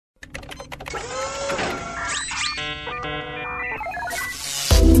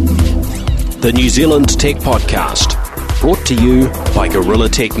the New Zealand Tech Podcast, brought to you by Gorilla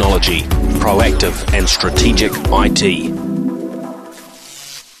Technology, proactive and strategic IT.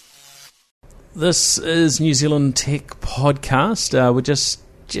 This is New Zealand Tech Podcast. We're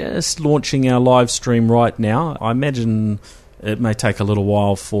just launching our live stream right now. I imagine it may take a little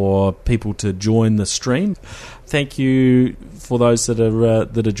while for people to join the stream. Thank you for those that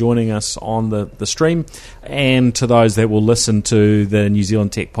are joining us on the stream, and to those that will listen to the New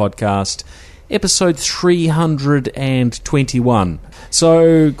Zealand Tech Podcast, episode 321.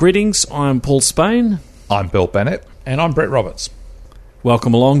 So, greetings. I'm Paul Spain. I'm Bill Bennett, and I'm Brett Roberts.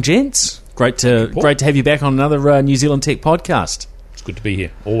 Welcome along, gents. Great to have you back on another New Zealand Tech Podcast. It's good to be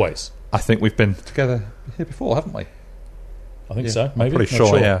here, always. I think we've been together here before, haven't we? I think so, maybe. I'm pretty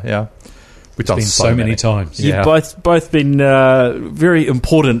sure, yeah. We've done so many times. You've both been very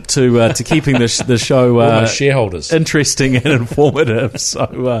important to keeping the show shareholders interesting and informative.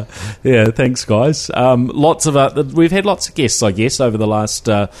 So thanks guys. We've had lots of guests, I guess, over the last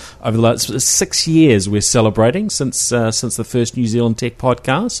 6 years. We're celebrating since the first New Zealand Tech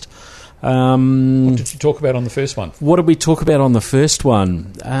Podcast. What did you talk about on the first one? What did we talk about on the first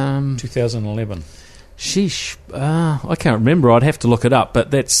one? 2011. Sheesh, I can't remember. I'd have to look it up, but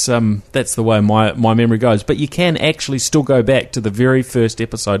that's the way my memory goes. But you can actually still go back to the very first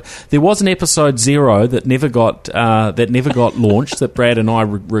episode. There was an episode 0 that never got launched that Brad and I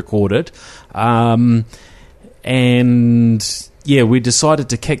recorded, and yeah, we decided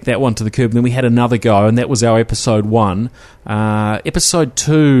to kick that one to the curb. And then we had another go, and that was our episode 1. Episode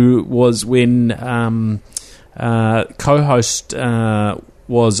 2 was when co-host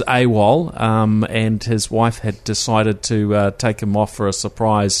was AWOL, and his wife had decided to take him off for a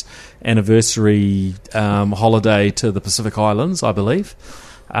surprise anniversary holiday to the Pacific Islands, I believe.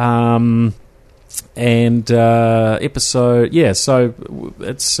 So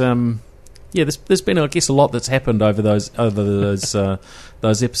it's there's been, I guess, a lot that's happened over those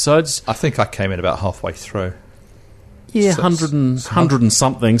episodes. I think I came in about halfway through. Yeah, 100 and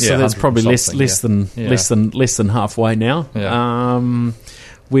something. So that's probably less than halfway now. Yeah.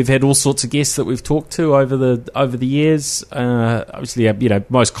 We've had all sorts of guests that we've talked to over the years. Obviously,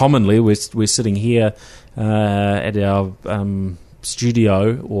 most commonly we're sitting here at our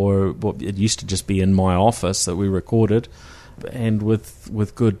studio, or what it used to just be in my office that we recorded, and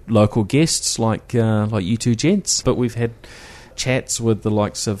with good local guests like you two gents. But we've had chats with the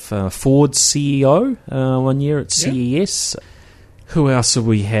likes of Ford's CEO one year at CES. Who else have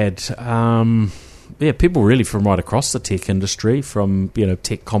we had? People really from right across the tech industry, from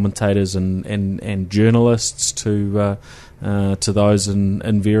tech commentators and journalists to those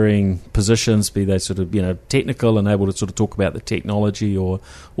in varying positions, be they sort of technical and able to sort of talk about the technology or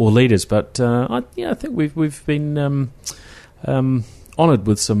leaders. But I think we've been honoured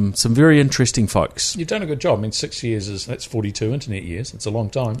with some very interesting folks. You've done a good job. I mean, 6 years that's 42 internet years. It's a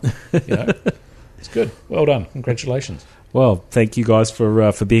long time. It's good. Well done. Congratulations. Well, thank you guys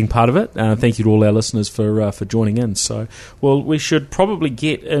for being part of it. Thank you to all our listeners for joining in. So, we should probably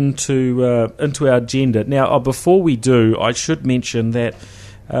get into our agenda now. Before we do, I should mention that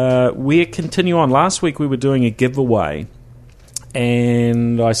we're continuing on. Last week we were doing a giveaway,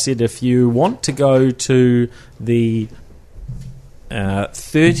 and I said if you want to go to the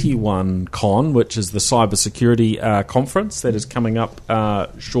 31Con, which is the cybersecurity conference that is coming up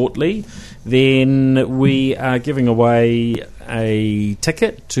shortly, then we are giving away a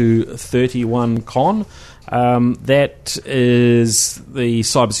ticket to 31Con. That is the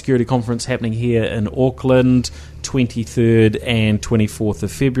cybersecurity conference happening here in Auckland, 23rd and 24th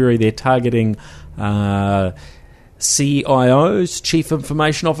of February. They're targeting CIOs, Chief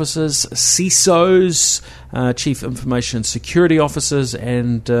Information Officers, CISOs, Chief Information Security Officers,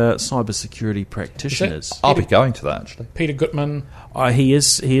 and cybersecurity practitioners. I'll be going to that, actually. Peter Gutman. He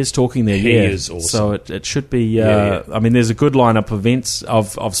is talking there. He is awesome. So it should be. I mean, there's a good lineup of events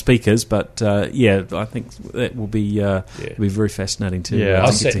of speakers, but I think that will be very fascinating too. Yeah,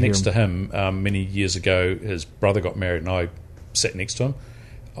 I sat next to him many years ago. His brother got married, and I sat next to him.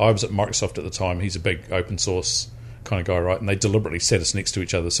 I was at Microsoft at the time. He's a big open source kind of guy, right? And they deliberately sat us next to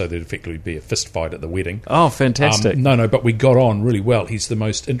each other so there'd effectively be a fist fight at the wedding. Oh, fantastic! But we got on really well. He's the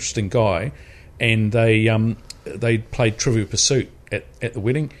most interesting guy, and they played Trivial Pursuit at the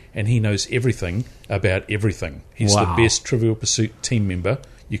wedding, and he knows everything about everything. He's the best Trivial Pursuit team member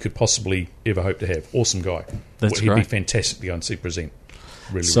you could possibly ever hope to have. Awesome guy. He'd be fantastic to go and see present.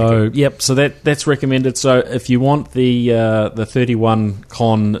 Really, so that's recommended. So if you want the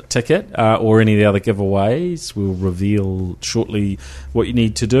 31Con ticket or any of the other giveaways, we'll reveal shortly what you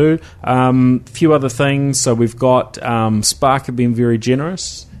need to do. A few other things. So we've got Spark have been very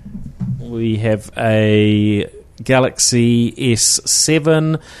generous. we have a Galaxy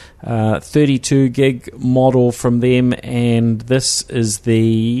S7 32 gig model from them, and this is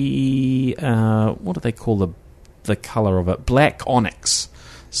the what do they call the color of it? Black Onyx.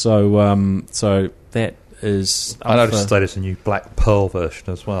 So that is. I noticed there's a new Black Pearl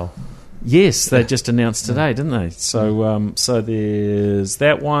version as well. Yes, they just announced today, didn't they? So so there's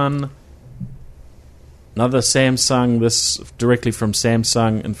that one. Another Samsung, this directly from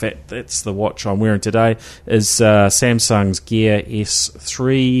Samsung. In fact, that's the watch I'm wearing today, is Samsung's Gear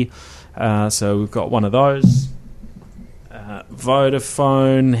S3. So we've got one of those.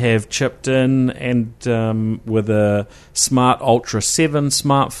 Vodafone have chipped in and with a Smart Ultra 7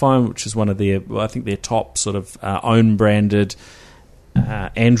 smartphone, which is one of their, I think their top sort of own branded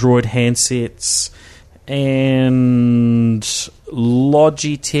Android handsets. And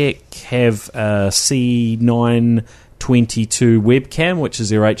Logitech have a C922 webcam, which is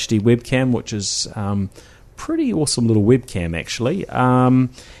their HD webcam, which is pretty awesome little webcam actually.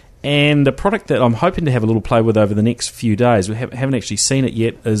 And a product that I'm hoping to have a little play with over the next few days, we haven't actually seen it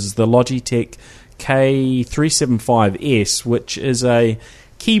yet, is the Logitech K375S, which is a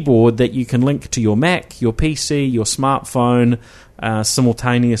keyboard that you can link to your Mac, your PC, your smartphone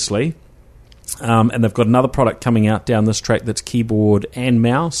simultaneously. And they've got another product coming out down this track that's keyboard and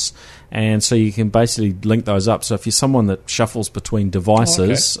mouse, and so you can basically link those up. So if you're someone that shuffles between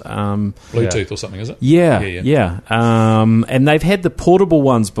devices, Bluetooth or something, is it? Yeah. And they've had the portable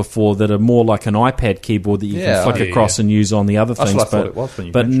ones before that are more like an iPad keyboard that you can flick across and use on the other things. That's what I thought it was when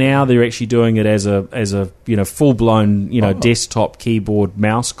you but mentioned now they're actually doing it as a full blown desktop keyboard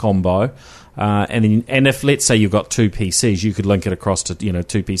mouse combo. And if, let's say, you've got two PCs, you could link it across to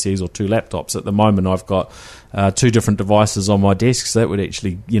two PCs or two laptops. At the moment, I've got two different devices on my desk, so that would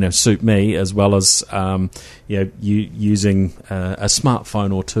actually suit me, as well as using a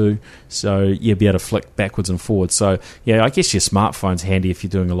smartphone or two. So be able to flick backwards and forwards. So I guess your smartphone's handy if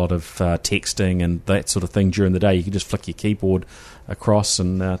you're doing a lot of texting and that sort of thing during the day. You can just flick your keyboard across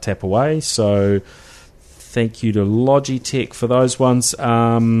and tap away. So thank you to Logitech for those ones.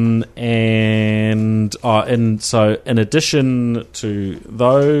 And so in addition to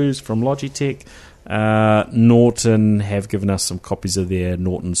those from Logitech, Norton have given us some copies of their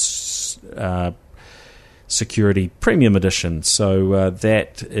Norton's Security Premium Edition. So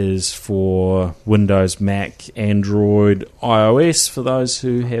that is for Windows, Mac, Android, iOS, for those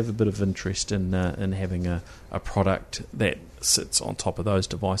who have a bit of interest in having a product that sits on top of those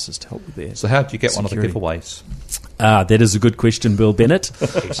devices to help with their So how do you get security. one of the giveaways? That is a good question, Bill Bennett.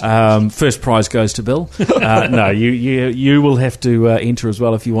 First prize goes to Bill. No, you will have to enter as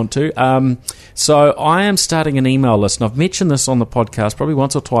well if you want to. So I am starting an email list, and I've mentioned this on the podcast probably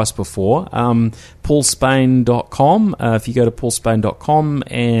once or twice before. paulspain.com. If you go to paulspain.com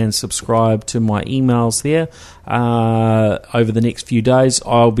and subscribe to my emails there, over the next few days,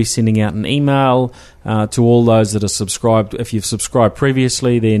 I'll be sending out an email to all those that are subscribed. If you've subscribed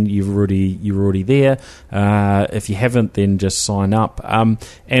previously, then you're already there. If you haven't, then just sign up.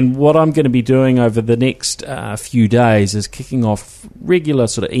 And what I'm going to be doing over the next few days is kicking off regular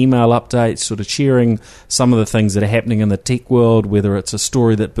sort of email updates, sort of sharing some of the things that are happening in the tech world, whether it's a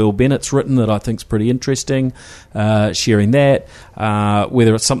story that Bill Bennett's written that I think is pretty interesting, sharing that,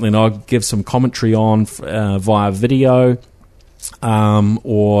 whether it's something I'll give some commentary on via video,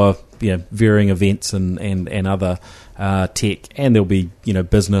 or varying events and other tech, and there'll be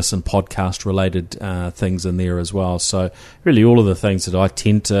business and podcast related things in there as well. So really all of the things that I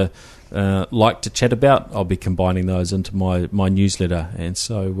tend to like to chat about, I'll be combining those into my newsletter. And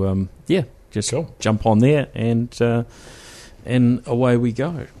so just cool. Jump on there and away we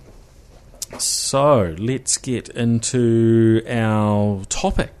go. So let's get into our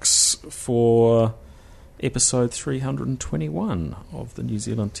topics for episode 321 of the New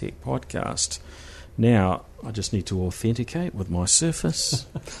Zealand Tech Podcast. Now, I just need to authenticate with my Surface,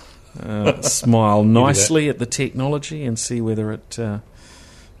 smile nicely at the technology and see whether it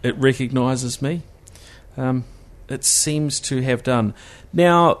recognises me. It seems to have done.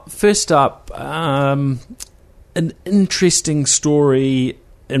 Now, first up, an interesting story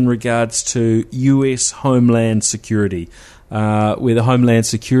in regards to US Homeland Security, where the Homeland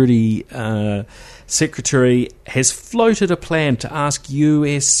Security Secretary has floated a plan to ask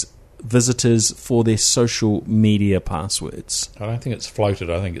US visitors for their social media passwords. I don't think it's floated.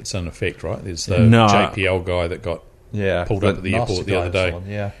 I think it's in effect, right? There's the JPL guy that got pulled up at the airport the other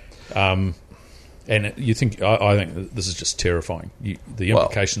day. And you think, I think that this is just terrifying. The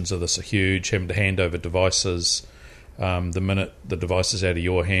implications of this are huge. Having to hand over devices, the minute the device is out of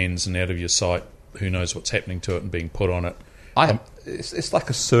your hands and out of your sight, who knows what's happening to it and being put on it. It's like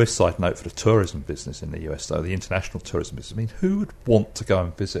a suicide note for the tourism business in the US, though, the international tourism business. I mean, who would want to go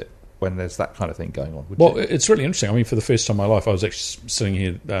and visit when there's that kind of thing going on? Well, it's really interesting. I mean, for the first time in my life, I was actually sitting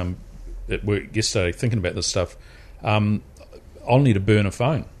here at work yesterday thinking about this stuff. I'll need to burn a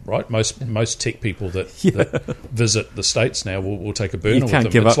phone, right? Most tech people that visit the States now will take a burner with them.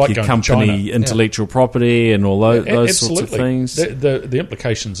 You can't give up your company intellectual property and all those sorts of things. The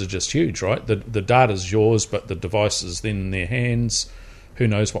implications are just huge, right? The data's yours, but the device is then in their hands. Who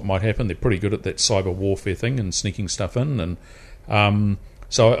knows what might happen? They're pretty good at that cyber warfare thing and sneaking stuff in. And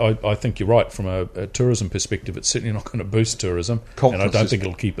so I think you're right. From a tourism perspective, it's certainly not going to boost tourism, and I don't think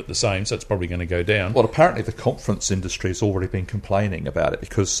it'll keep it the same, so it's probably going to go down. Well, apparently the conference industry has already been complaining about it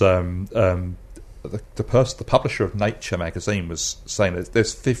because the publisher of Nature magazine was saying that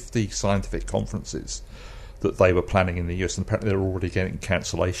there's 50 scientific conferences that they were planning in the US, and apparently they're already getting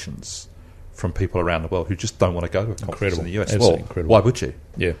cancellations from people around the world who just don't want to go to a conference in the US. Absolutely well, incredible. Why would you?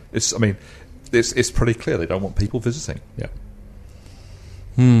 Yeah. It's pretty clear they don't want people visiting. Yeah.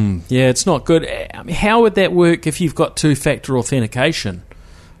 Yeah, it's not good. I mean, how would that work if you've got two-factor authentication?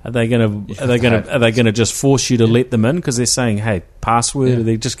 Are they going to just force you to let them in because they're saying, "Hey, password"? Are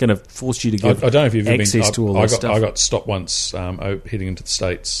they just going to force you to give I don't know if you've access to all this stuff? I got stopped once heading into the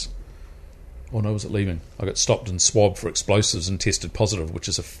States. Or no, was it leaving? I got stopped and swabbed for explosives and tested positive, which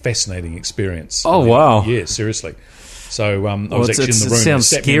is a fascinating experience. Oh, wow. Yeah, seriously. So I was actually in the room. It sounds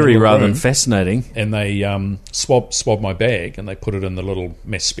scary rather than fascinating. And they swab my bag and they put it in the little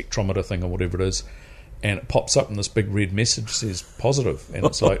mass spectrometer thing or whatever it is, and it pops up and this big red message says positive. And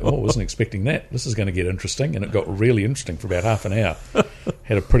it's like, I wasn't expecting that. This is going to get interesting. And it got really interesting for about half an hour.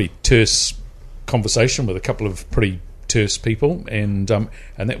 Had a pretty terse conversation with a couple of pretty terse people, and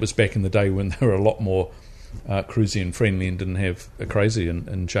that was back in the day when they were a lot more cruisy and friendly and didn't have a crazy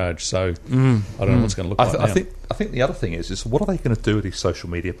in charge. So I don't know what's going to look like now. I think the other thing is what are they going to do with these social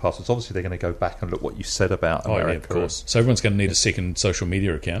media passwords? Obviously, they're going to go back and look what you said about America. Yeah, of course. So everyone's going to need a second social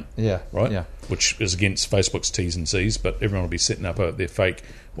media account. Yeah. Right? Yeah. Which is against Facebook's T's and C's, but everyone will be setting up their fake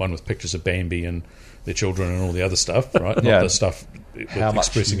one with pictures of Bambi and their children and all the other stuff, right? Not the stuff with how much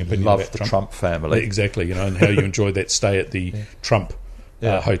expressing you opinion love about the Trump. Trump family. Exactly, and how you enjoyed that stay at the Trump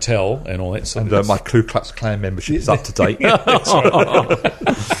hotel and all that sort of stuff. And my Ku Klux Klan membership is up to date.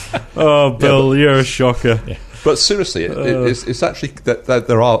 Oh, Bill, you're a shocker. Yeah. But seriously, it's actually that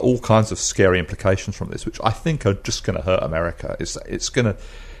there are all kinds of scary implications from this, which I think are just going to hurt America. It's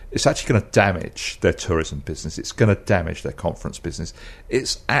actually going to damage their tourism business. It's going to damage their conference business.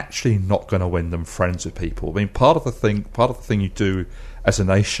 It's actually not going to win them friends with people. I mean, part of the thing you do as a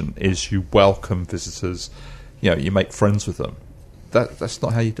nation is you welcome visitors. You make friends with them. That's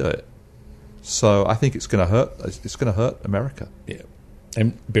not how you do it. So I think it's going to hurt. It's going to hurt America. Yeah,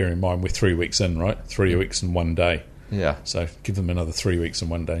 and bear in mind we're 3 weeks in, right? 3 weeks and 1 day. Yeah. So give them another 3 weeks and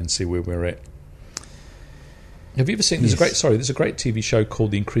 1 day and see where we're at. Have you ever seen? There's a great TV show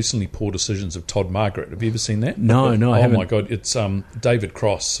called The Increasingly Poor Decisions of Todd Margaret. Have you ever seen that? No, I haven't. Oh my God, it's David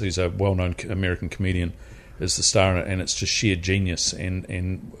Cross, who's a well-known American comedian, is the star in it, and it's just sheer genius.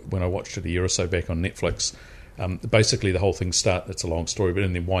 And when I watched it a year or so back on Netflix, basically the whole thing it's a long story, but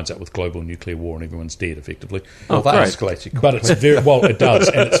then winds up with global nuclear war and everyone's dead effectively. That escalated. But it's it does,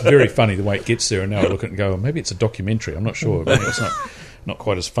 and it's very funny the way it gets there. And now I look at it and go, maybe it's a documentary. I'm not sure. Maybe it's not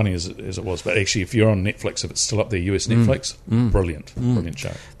quite as funny as it was, but actually if you're on Netflix, if it's still up there, US Netflix, brilliant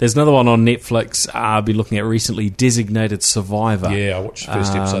show. There's another one on Netflix I've been looking at recently, Designated Survivor. Yeah, I watched the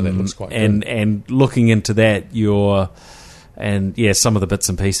first episode. That looks quite good. And looking into that, some of the bits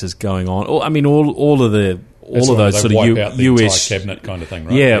and pieces going on. I mean, all of those sort of US cabinet kind of thing,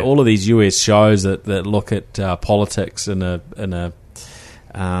 right? Yeah, all of these US shows that look at politics in a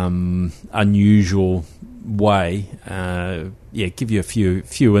unusual way, give you a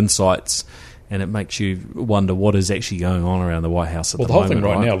few insights, and it makes you wonder what is actually going on around the White House at the moment. Well, the whole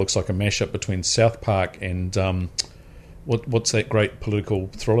thing right now looks like a mashup between South Park and what's that great political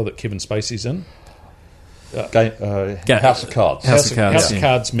thriller that Kevin Spacey's in? House of Cards. House of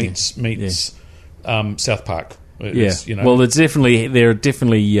Cards meets South Park. Well, there are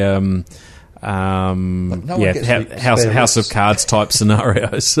definitely House of Cards type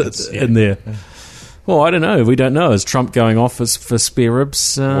scenarios in there. Yeah. Well, I don't know. We don't know. Is Trump going off for spare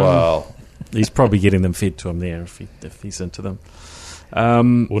ribs? Well, he's probably getting them fed to him there if he's into them.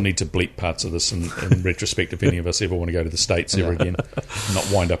 We'll need to bleep parts of this in retrospect if any of us ever want to go to the States ever again,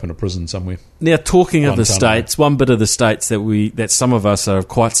 not wind up in a prison somewhere. Now, talking of the States, one bit of the States that some of us are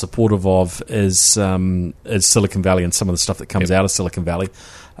quite supportive of is Silicon Valley and some of the stuff that comes out of Silicon Valley.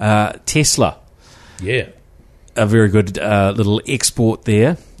 Tesla, a very good little export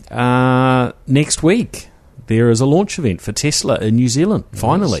there. Next week, there is a launch event for Tesla in New Zealand,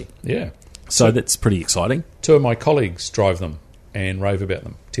 finally. Yeah. So that's pretty exciting. 2 of my colleagues drive them and rave about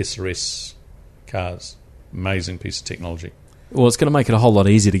them. Tesla S cars. Amazing piece of technology. Well, it's going to make it a whole lot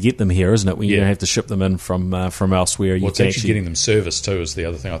easier to get them here, isn't it? When you don't have to ship them in from elsewhere. Well, it's actually getting them serviced too is the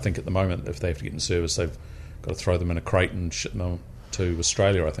other thing. I think at the moment, if they have to get them serviced, they've got to throw them in a crate and ship them to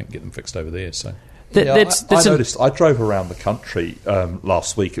Australia, I think, get them fixed over there. So I noticed. I drove around the country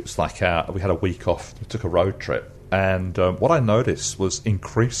last week. It was like we had a week off. We took a road trip, and what I noticed was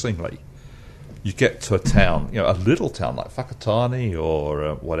increasingly, you get to a town, a little town like Whakatane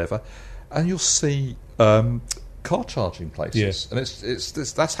or whatever, and you'll see car charging places, and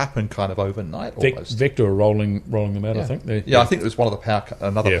it's that's happened kind of overnight almost. Vector are rolling them out. I think. I think it was one of the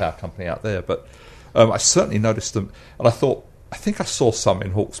another power company out there, but I certainly noticed them, and I think I saw some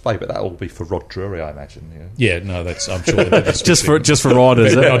in Hawke's Bay, but that will be for Rod Drury, I imagine. Yeah, no, that's. I'm sure that is just for Rod,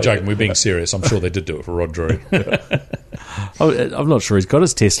 is it? I'm joking. We're being serious. I'm sure they did do it for Rod Drury. I'm not sure he's got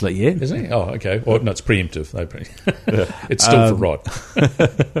his Tesla yet. Isn't he? Oh, okay. Well, no, it's preemptive. It's still for Rod.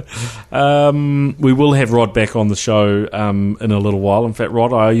 We will have Rod back on the show in a little while. In fact,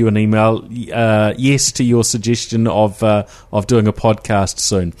 Rod, I owe you an email. Yes to your suggestion of doing a podcast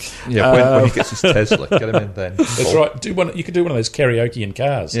soon. Yeah, when he gets his Tesla, get him in then. That's right. You could do one of those karaoke in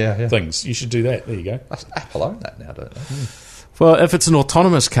cars things. You should do that. There you go. Apple own that now, don't they? Well, if it's an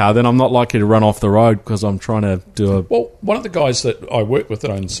autonomous car, then I'm not likely to run off the road because I'm trying to do a... Well, one of the guys that I work with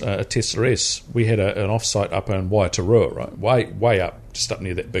that owns a Tesla S, we had an offsite up in Waitarua, right? Way up, just up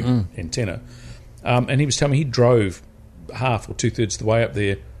near that big antenna. And he was telling me he drove half or 2/3 the way up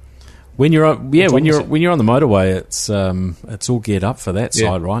there. When you're on, when you're on the motorway, it's all geared up for that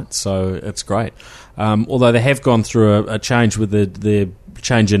side, right? So it's great. Although they have gone through a change with the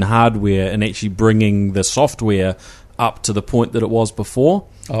change in hardware and actually bringing the software up to the point that it was before.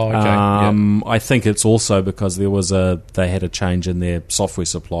 Oh, okay. I think it's also because they had a change in their software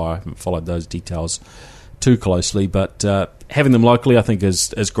supply. I haven't followed those details too closely, but having them locally, I think,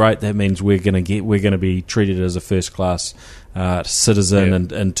 is great. That means we're going to be treated as a first class citizen,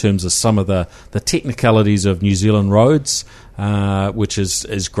 and in terms of some of the technicalities of New Zealand roads, which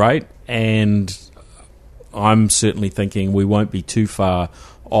is great. And I'm certainly thinking we won't be too far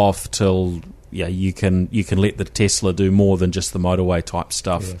off till you can let the Tesla do more than just the motorway type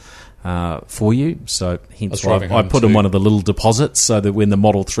stuff for you. So hence why I put in one of the little deposits so that when the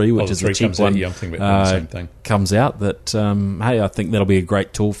Model 3, which is a cheap one, comes out, that hey, I think that'll be a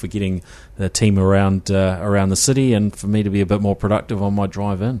great tool for getting the team around the city and for me to be a bit more productive on my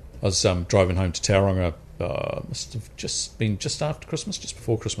drive in. I was driving home to Tauranga, must have just been just after Christmas, just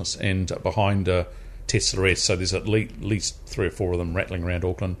before Christmas, and behind Tesla S, so there's at least 3 or 4 of them rattling around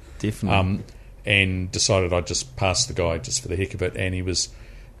Auckland. Definitely. And decided I'd just pass the guy just for the heck of it, and he was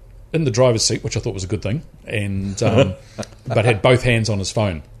in the driver's seat, which I thought was a good thing, and but had both hands on his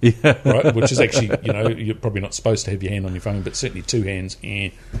phone, right? Which is actually, you're probably not supposed to have your hand on your phone, but certainly 2 hands,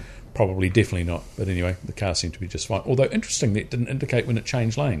 probably definitely not. But anyway, the car seemed to be just fine. Although, interestingly, it didn't indicate when it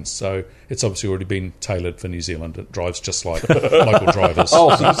changed lanes, so it's obviously already been tailored for New Zealand. It drives just like local drivers.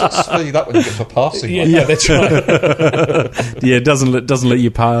 Oh, so does it speed up when you get to a passing lane? Yeah, that's right. It doesn't let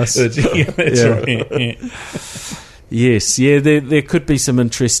you pass. That's right. Yes, there could be some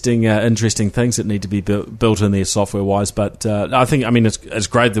interesting things that need to be built in there software wise, but I think it's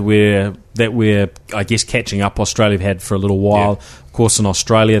great that we're I guess catching up. Australia have had for a little while. Of course, in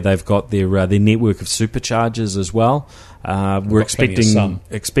Australia they've got their network of superchargers as well. We're expecting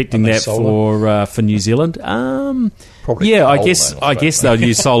that for New Zealand. Probably I guess they'll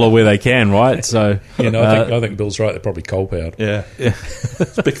use solar where they can, right? So I think Bill's right. They're probably coal powered. Yeah.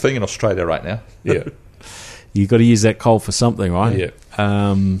 It's a big thing in Australia right now. Yeah. You got to use that coal for something, right? Yeah.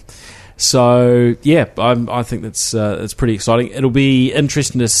 I think that's pretty exciting. It'll be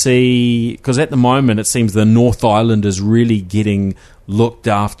interesting to see, because at the moment it seems the North Island is really getting looked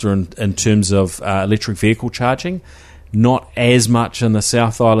after in terms of electric vehicle charging. Not as much in the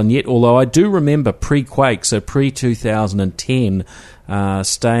South Island yet, although I do remember pre-Quake, so pre-2010,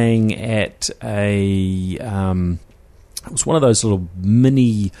 staying at it was one of those little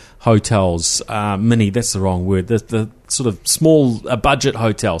mini hotels. Mini, that's the wrong word. The sort of smaller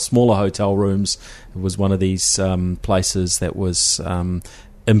hotel rooms. It was one of these places that was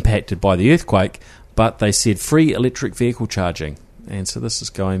impacted by the earthquake, but they said free electric vehicle charging. And so this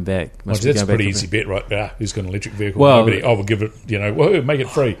is going back. That's a pretty easy bet right there. Who's got an electric vehicle? Well, nobody. We'll give it, make it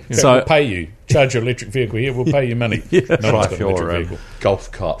free. So we'll pay you. Charge your electric vehicle here, we'll pay you money. Yeah. Drive your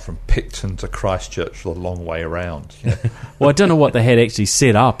golf cart from Picton to Christchurch the long way around. Yeah. Well, I don't know what they had actually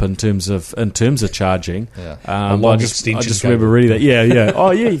set up in terms of charging. Yeah. I just remember reading that. Yeah.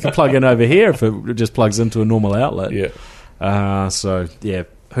 Oh, yeah, you can plug in over here if it just plugs into a normal outlet. Yeah. So, yeah,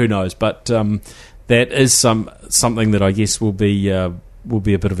 who knows? But that is something that I guess will be a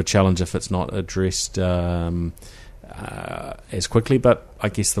bit of a challenge if it's not addressed as quickly. But I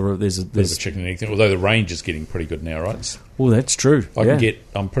guess there's a chicken and egg thing. Although the range is getting pretty good now, right? Well, that's true.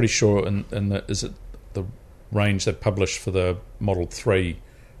 I'm pretty sure in the range they published for the Model 3,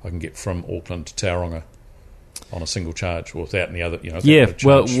 I can get from Auckland to Tauranga on a single charge, or without any other,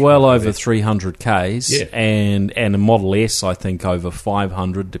 well over 300 Ks, and a Model S, I think, over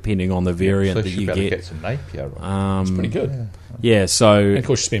 500, depending on the variant that you get to Napier, right? It's pretty good. Yeah, so and of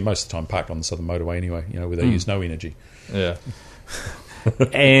course you spend most of the time parked on the southern motorway anyway, where they use no energy. Yeah.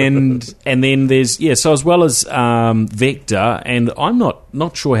 and then there's so as well as Vector, and I'm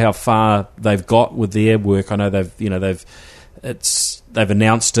not sure how far they've got with their work. I know they've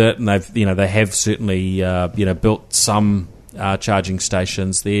announced it, and they have certainly built some charging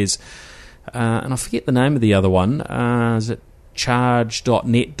stations. There's and I forget the name of the other one. Is it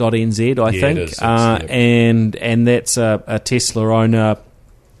charge.net.nz, I think? It is. And that's a Tesla owner.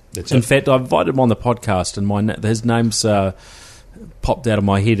 In fact, I invited him on the podcast, and his name's popped out of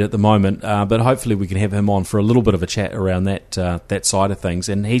my head at the moment. But hopefully, we can have him on for a little bit of a chat around that side of things.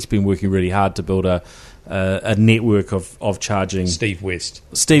 And he's been working really hard to build a network of charging. Steve West,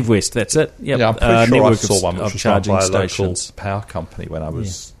 that's it. Yep. Yeah, I'm pretty sure I saw one of which was charging by a stations. local power company when I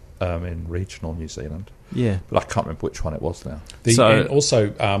was in regional New Zealand. Yeah, but I can't remember which one it was now. And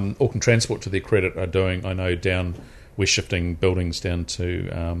also, Auckland Transport, to their credit, are doing. I know we're shifting buildings down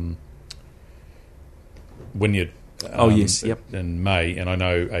to Wynyard. In May, and I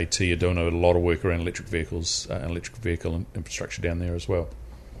know AT are doing a lot of work around electric vehicles and electric vehicle infrastructure down there as well.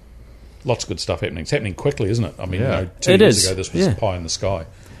 Lots of good stuff happening. It's happening quickly, isn't it? I mean, 2 years ago this was pie in the sky.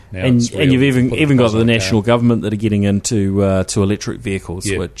 Now and you've even got the national government that are getting into electric vehicles,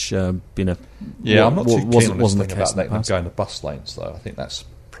 which I'm not too keen on this thing about letting them go into bus lanes, though. I think that's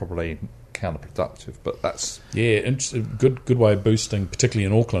probably counterproductive, but that's it's a good way of boosting,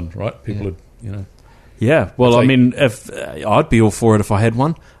 particularly in Auckland, right? People are Yeah, well, I mean, if I'd be all for it if I had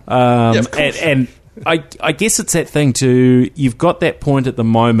one. Of course. And I guess it's that thing too. You've got that point at the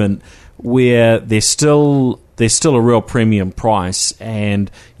moment where there's still a real premium price, and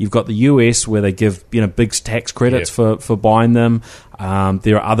you've got the US where they give big tax credits for buying them.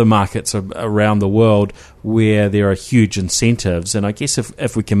 There are other markets around the world where there are huge incentives, and I guess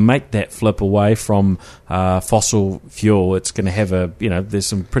if we can make that flip away from fossil fuel, it's going to have there's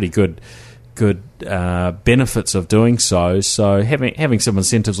some pretty good benefits of doing so. So having some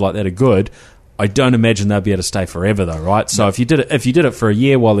incentives like that are good. I don't imagine they'll be able to stay forever, though, right? So if you did it for a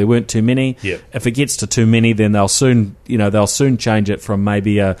year while there weren't too many, if it gets to too many, then they'll soon change it from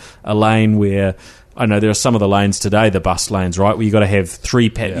maybe a lane where. I know there are some of the lanes today, the bus lanes, right, where you've got to have three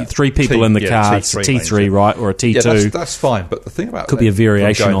people in the car. It's a T3, lanes, right, or a T2. Yeah, that's fine, but the thing about could be a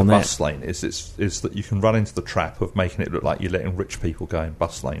variation on that. Bus lane is that you can run into the trap of making it look like you're letting rich people go in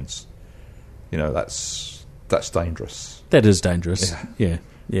bus lanes. That's dangerous. That is dangerous. Yeah.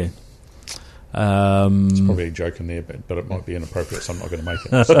 It's probably a joke in there, but it might be inappropriate, so I'm not going to make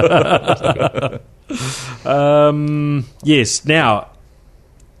it. Yes. Now,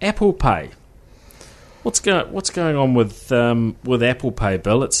 Apple Pay. What's going on with Apple Pay,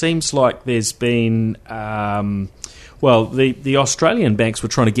 Bill? It seems like there's been the Australian banks were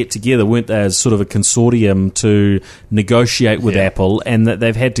trying to get together, weren't they, as sort of a consortium to negotiate with Apple, and that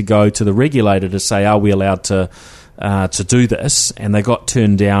they've had to go to the regulator to say, are we allowed to do this? And they got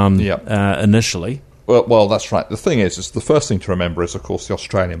turned down initially. Well, that's right. The thing is the first thing to remember is, of course, the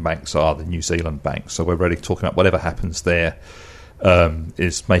Australian banks are the New Zealand banks, so we're really talking about whatever happens there.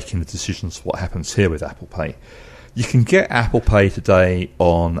 Is making the decisions for what happens here with Apple Pay. You can get Apple Pay today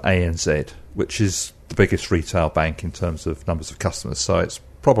on ANZ, which is the biggest retail bank in terms of numbers of customers. So it's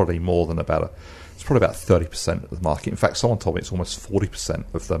probably more than about 30% of the market. In fact, someone told me it's almost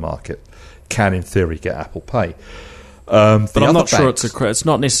 40% of the market can, in theory, get Apple Pay. But I'm not sure it's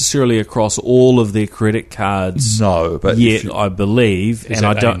not necessarily across all of their credit cards. No, but I believe, and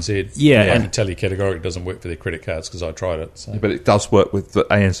I don't. ANZ, yeah, I can tell you categorically it doesn't work for their credit cards because I tried it. So. Yeah, but it does work with the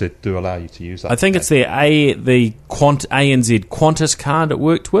ANZ. Do allow you to use that. I think it's the ANZ Qantas card it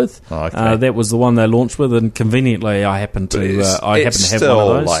worked with. Oh, okay. That was the one they launched with, and conveniently, I happen to have one of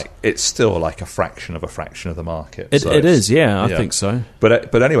those. It's still like a fraction of the market. It is, yeah, I think so.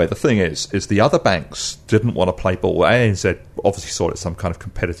 But anyway, the thing is the other banks didn't want to play ball. ANZ obviously saw it as some kind of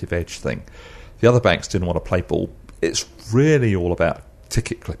competitive edge thing. The other banks didn't want to play ball. It's really all about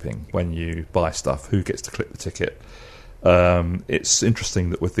ticket clipping when you buy stuff. Who gets to clip the ticket? It's interesting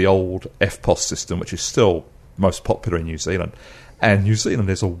that with the old FPOS system, which is still most popular in New Zealand, and New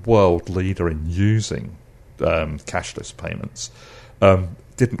Zealand is a world leader in using cashless payments,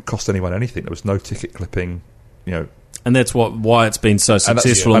 didn't cost anyone anything. There was no ticket clipping, and that's why it's been so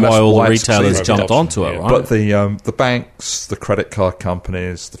successful, and why all the retailers jumped onto it, right? But the banks, the credit card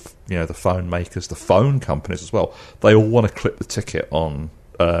companies, the phone makers, the phone companies as well, they all want to clip the ticket on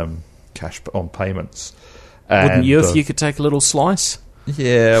cash on payments. Wouldn't you if you could take a little slice?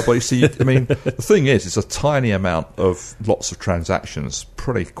 Yeah, but you see, I mean, the thing is, it's a tiny amount of lots of transactions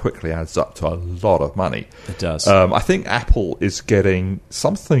pretty quickly adds up to a lot of money. It does. I think Apple is getting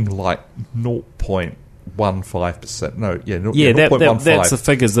something like 0.15%. No, yeah, 0.15. That's the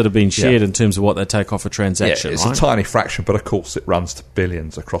figures that have been shared in terms of what they take off a transaction. Yeah, it's right? a tiny fraction, but of course it runs to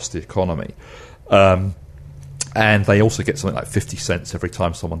billions across the economy. And they also get something like 50 cents every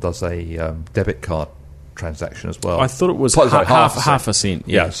time someone does a debit card transaction as well. I thought it was half a cent.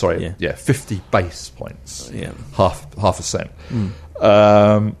 Yeah, 50 base points. Yeah, half a cent.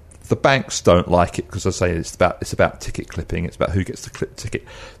 The banks don't like it because, as I say, it's about ticket clipping. It's about who gets to clip the ticket.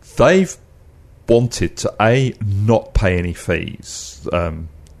 They've wanted to not pay any fees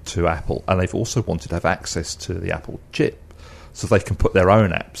to Apple, and they've also wanted to have access to the Apple chip so they can put their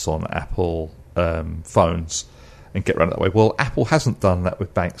own apps on Apple phones and get around that way. Well, Apple hasn't done that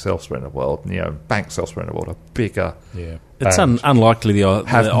with banks elsewhere in the world. Banks elsewhere in the world are bigger. Yeah, it's unlikely the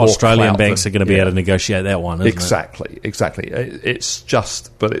Australian banks are going to be able to negotiate that one. Isn't Exactly. It's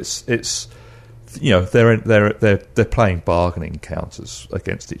just, but it's they're playing bargaining counters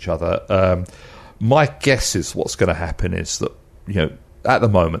against each other. My guess is what's going to happen is that at the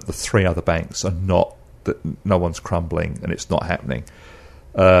moment the three other banks are not that no one's crumbling and it's not happening.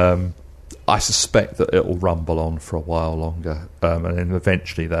 I suspect that it will rumble on for a while longer, and then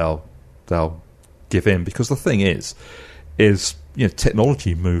eventually they'll give in, because the thing is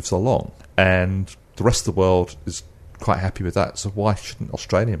technology moves along, and the rest of the world is quite happy with that. So why shouldn't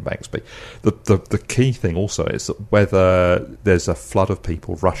Australian banks be? The key thing also is that whether there's a flood of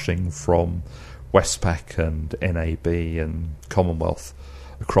people rushing from Westpac and NAB and Commonwealth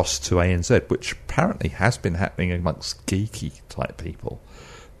across to ANZ, which apparently has been happening amongst geeky type people,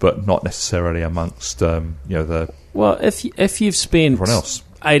 but not necessarily amongst the. Well, if you've spent everyone else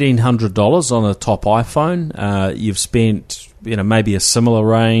 $1,800 on a top iPhone, you've spent maybe a similar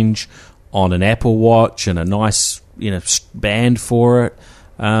range on an Apple Watch and a nice band for it,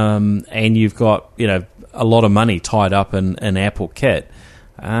 and you've got a lot of money tied up in an Apple kit.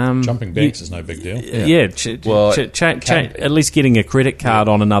 Jumping banks is no big deal. At least getting a credit card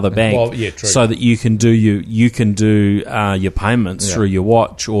on another bank, so that you can do your payments through your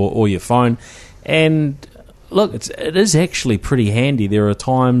watch or your phone. And look, it is actually pretty handy. There are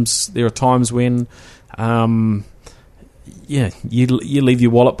times when you leave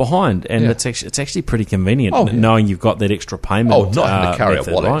your wallet behind, and it's actually pretty convenient knowing you've got that extra payment. Oh, not having to carry a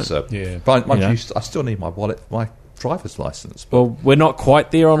wallet. Right? So, but I still need my wallet, my driver's license. Well, we're not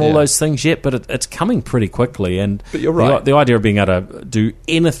quite there on all those things yet, but it's coming pretty quickly. But you're right. The idea of being able to do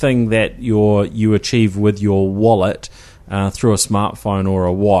anything that you achieve with your wallet through a smartphone or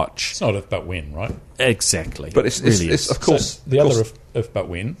a watch. It's not if but when, right? Exactly. But it's of course. So the other if but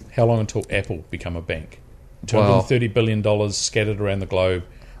when, how long until Apple become a bank? $230 billion scattered around the globe,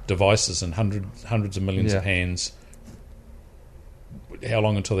 devices in hundreds of millions of hands. How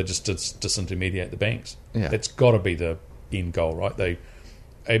long until they just disintermediate the banks? Yeah. That's got to be the end goal, right? They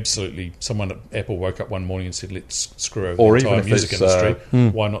absolutely. Someone at Apple woke up one morning and said, "Let's screw over the entire music industry."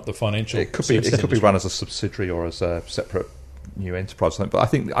 Why not the financial? It could be run as a subsidiary or as a separate new enterprise or something. But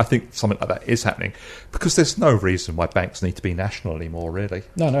I think something like that is happening, because there's no reason why banks need to be national anymore, really.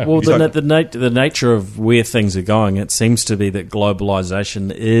 No. Well, the nature of where things are going, it seems to be that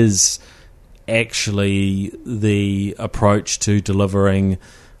globalization is actually the approach to delivering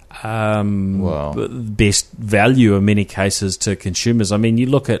best value in many cases to consumers. I mean, you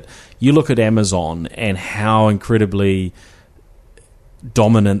look at Amazon and how incredibly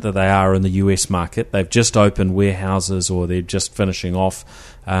dominant that they are in the US market. They've just opened warehouses, or they're just finishing off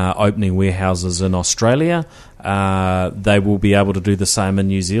opening warehouses in Australia. They will be able to do the same in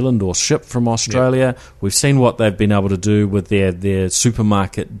New Zealand or ship from Australia. Yep. We've seen what they've been able to do with their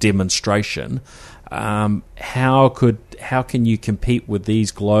supermarket demonstration. How can you compete with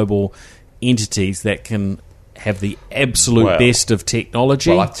these global entities that can have the absolute best of technology?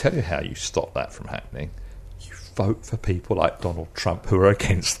 Well, I tell you how you stop that from happening. Vote for people like Donald Trump who are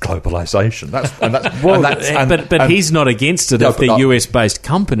against globalisation. But he's not against it if they're US-based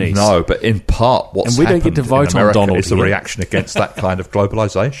companies. No, but in part, what's happened don't get to vote in America on Donald is a reaction against that kind of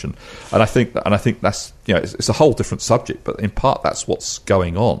globalisation. And I think that's it's a whole different subject. But in part, that's what's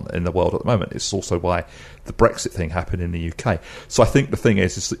going on in the world at the moment. It's also why the Brexit thing happened in the UK. So I think the thing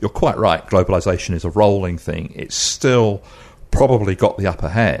is that you're quite right. Globalisation is a rolling thing. It's still probably got the upper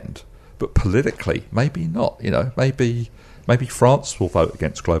hand. But politically, maybe not. Maybe France will vote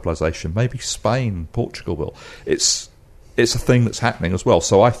against globalisation. Maybe Spain, Portugal will. It's a thing that's happening as well.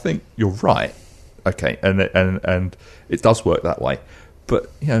 So I think you're right. Okay, and it does work that way. But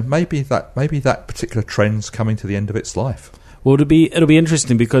maybe that particular trend's coming to the end of its life. Well, it'll be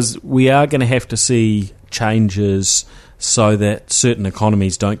interesting because we are going to have to see changes so that certain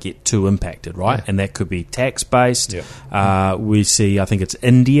economies don't get too impacted, right? Yeah. And that could be tax-based. Yeah. We see, I think it's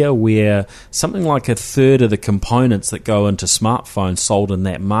India, where something like a third of the components that go into smartphones sold in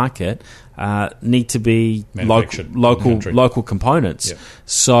that market need to be local components. Yeah.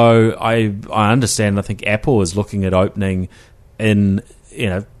 So I understand, I think Apple is looking at opening in,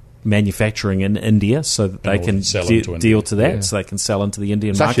 manufacturing in India so that they can deal to that, so they can sell into the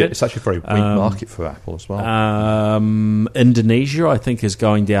Indian market. It's actually a very weak market for Apple as well. Indonesia, I think, is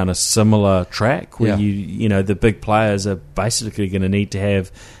going down a similar track where the big players are basically going to need to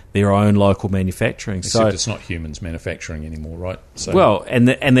have their own local manufacturing. Except it's not humans manufacturing anymore, right? So. Well, and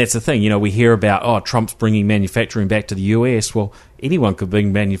that's the thing. We hear about, Trump's bringing manufacturing back to the US. Well, anyone could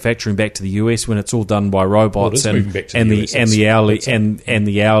bring manufacturing back to the US when it's all done by robots and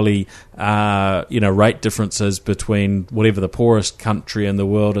the hourly rate differences between whatever the poorest country in the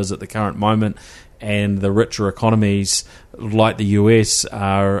world is at the current moment and the richer economies like the US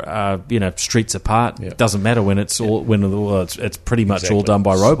are streets apart. It doesn't matter when it's it's pretty much all done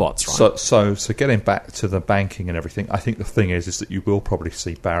by robots, right? So getting back to the banking and everything, I think the thing is that you will probably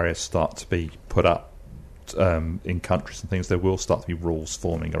see barriers start to be put up in countries and things. There will start to be rules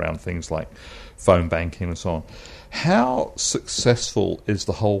forming around things like phone banking and so on. How successful is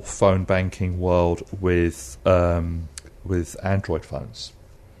the whole phone banking world with Android phones?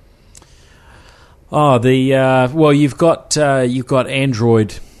 Oh, you've got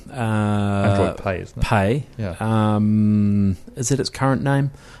Android. Android Pay, isn't it? Pay. Yeah. Is it its current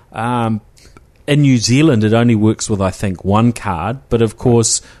name? In New Zealand, it only works with, I think, one card. But of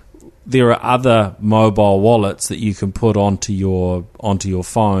course, there are other mobile wallets that you can put onto your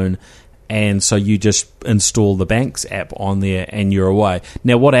phone, and so you just install the bank's app on there, and you're away.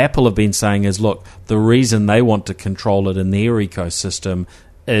 Now, what Apple have been saying is, look, the reason they want to control it in their ecosystem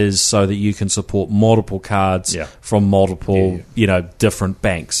is so that you can support multiple cards from multiple, different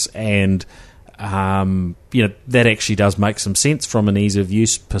banks. And, that actually does make some sense from an ease of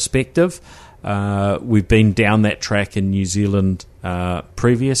use perspective. We've been down that track in New Zealand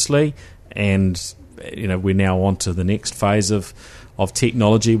previously, and, we're now on to the next phase of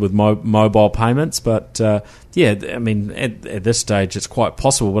technology with mobile payments. But, at this stage, it's quite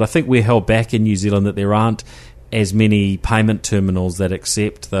possible. But I think we're held back in New Zealand that there aren't as many payment terminals that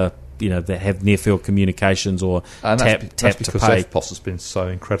accept that have near field communications or tap to pay. Because FPOS has been so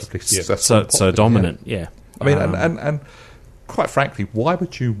incredibly successful, so dominant. Yeah, I mean, and quite frankly, why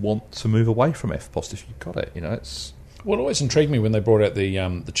would you want to move away from FPOS if you've got it? It's well, it always intrigued me when they brought out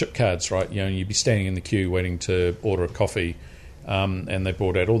the chip cards, right? You'd be standing in the queue waiting to order a coffee, and they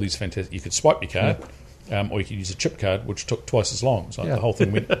brought out all these fantastic. You could swipe your card. Or you could use a chip card, which took twice as long. So the whole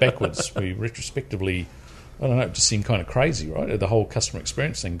thing went backwards. We retrospectively, I don't know, it just seemed kind of crazy, right? The whole customer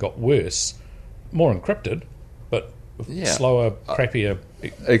experience thing got worse, more encrypted, but slower, crappier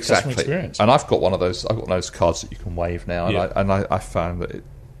customer experience. And I've got one of those. I've got those cards that you can wave now, and I found that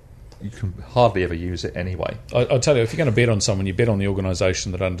you can hardly ever use it anyway. I'll tell you, if you're going to bet on someone, you bet on the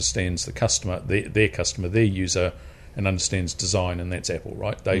organisation that understands the customer, their customer, their user, and understands design, and that's Apple,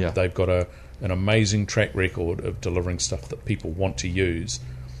 right? They've got an amazing track record of delivering stuff that people want to use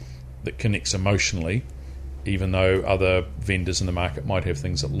that connects emotionally. Even though other vendors in the market might have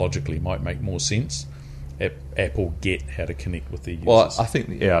things that logically might make more sense, Apple get how to connect with their users. Well, I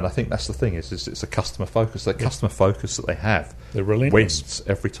think that's the thing is it's a customer focus. The customer focus that they have wins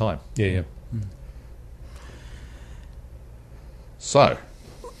every time. Yeah. So,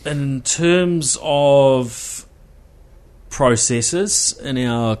 in terms of processors in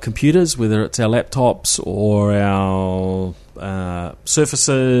our computers, whether it's our laptops or our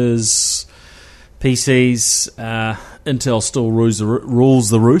Surfaces, PCs, Intel still rules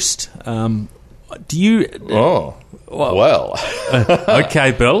the roost. Do you? Well.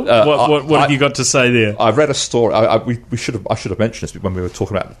 Okay, Bill. What have you got to say there? I read a story. I should have mentioned this when we were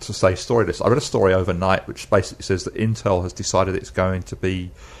talking about today's story list. I read a story overnight which basically says that Intel has decided it's going to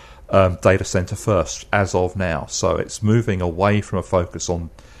be data center first as of now. So it's moving away from a focus on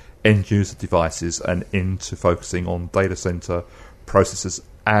end user devices and into focusing on data center processors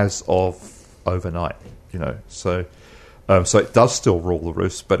as of overnight. So it does still rule the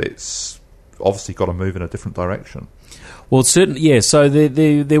roost, but it's obviously got to move in a different direction. Well, certainly, yeah. So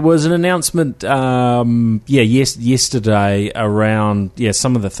there was an announcement, yesterday around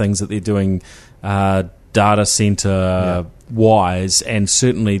some of the things that they're doing data center wise, and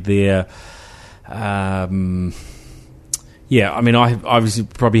certainly they're. I mean, I obviously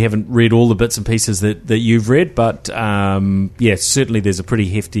probably haven't read all the bits and pieces that you've read, but certainly there's a pretty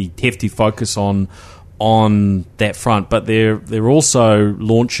hefty focus on that front, but they're also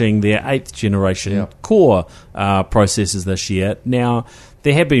launching their 8th generation core processors this year. Now,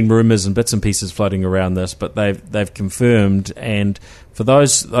 there have been rumours and bits and pieces floating around this, but they've confirmed. And for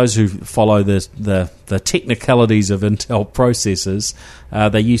those who follow the technicalities of Intel processors,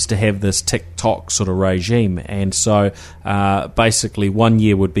 they used to have this tick-tock sort of regime, and so basically 1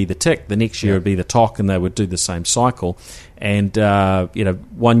 year would be the tick, the next year would be the tock, and they would do the same cycle. And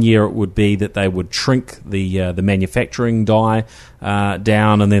 1 year it would be that they would shrink the manufacturing die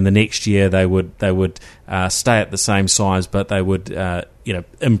down, and then the next year they would stay at the same size, but they would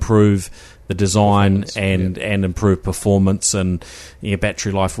improve the design and improve performance and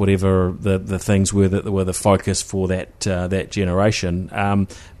battery life, whatever the things were that were the focus for that generation.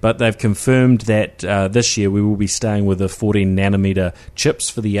 But they've confirmed that this year we will be staying with the 14 nanometer chips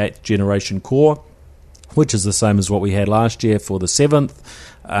for the 8th generation core, which is the same as what we had last year for the 7th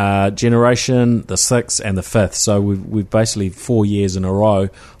generation, the 6th, and the 5th. So we've basically 4 years in a row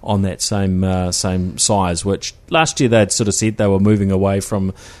on that same size, which last year they'd sort of said they were moving away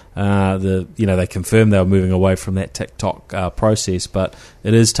from they confirmed they were moving away from that tick-tock process, but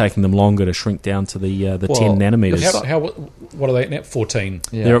it is taking them longer to shrink down to the 10 nanometers. What are they at now? 14?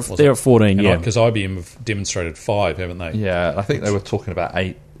 Yeah. They're at 14, Because IBM have demonstrated 5, haven't they? Yeah, I think they were talking about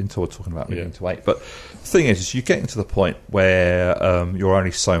 8. Intel were talking about moving to 8. But the thing is you're getting to the point where you're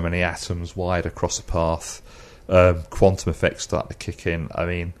only so many atoms wide across a path. Quantum effects start to kick in. I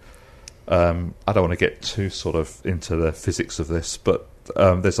mean, I don't want to get too sort of into the physics of this, but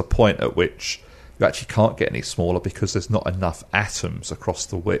there's a point at which you actually can't get any smaller because there's not enough atoms across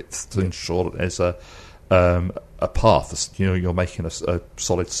the width to ensure that there's a path. You're making a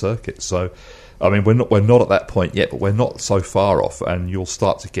solid circuit. So, I mean, we're not at that point yet, but we're not so far off, and you'll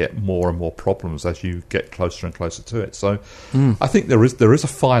start to get more and more problems as you get closer and closer to it. So, I think there is a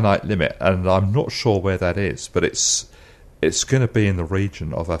finite limit, and I'm not sure where that is, but it's going to be in the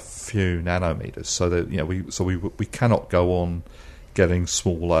region of a few nanometers. So that we cannot go on getting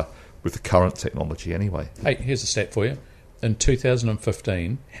smaller with the current technology anyway. Hey, here's a stat for you. In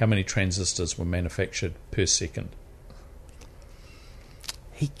 2015, how many transistors were manufactured per second?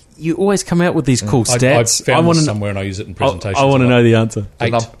 You always come out with these cool stats. I found this somewhere and I use it in presentations. I want to know the answer.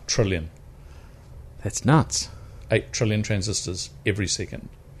 8 trillion. That's nuts. 8 trillion transistors every second.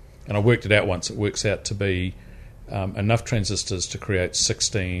 And I worked it out once. It works out to be enough transistors to create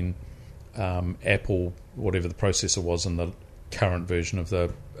 16 Apple, whatever the processor was in the current version of the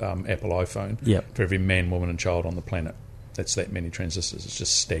Apple iPhone, for every man, woman and child on the planet. That's that many transistors. It's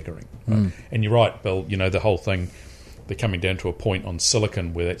just staggering. Right? And you're right, Bill, the whole thing, they're coming down to a point on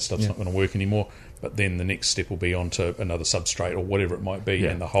silicon where that stuff's not going to work anymore, but then the next step will be onto another substrate or whatever it might be,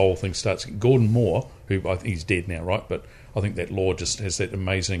 and the whole thing starts. Gordon Moore, who I think he's dead now, right? But I think that law just has that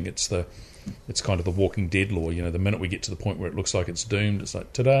amazing, it's kind of the Walking Dead law. The minute we get to the point where it looks like it's doomed, it's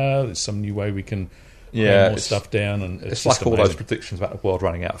like, ta-da, there's some new way we can more stuff down, and it's like all amazing. those predictions about the world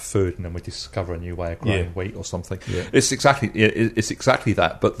running out of food, and then we discover a new way of growing wheat or something. It's exactly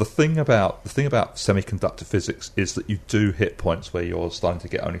that. But the thing about semiconductor physics is that you do hit points where you're starting to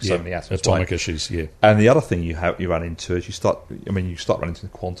get only so many atoms. Atomic issues, And the other thing you run into is you start running into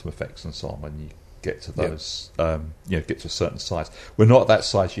quantum effects and so on when you get to those, get to a certain size. We're not at that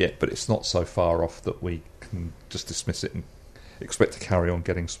size yet, but it's not so far off that we can just dismiss it and expect to carry on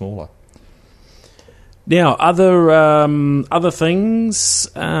getting smaller. Now, other things.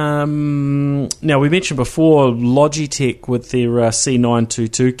 Now, we mentioned before Logitech with their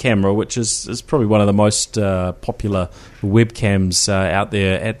C922 camera, which is probably one of the most popular webcams out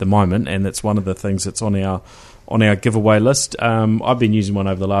there at the moment, and it's one of the things that's on our giveaway list. I've been using one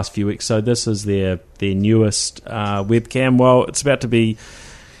over the last few weeks, so this is their newest webcam. Well, it's about to be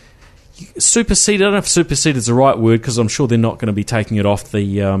superseded. I don't know if superseded is the right word, because I'm sure they're not going to be taking it off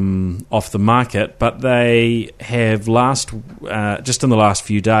the market, but they have just in the last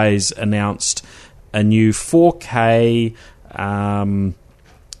few days announced a new 4K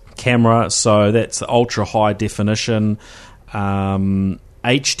camera. So that's the ultra high definition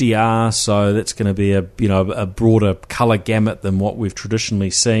HDR, so that's going to be a broader color gamut than what we've traditionally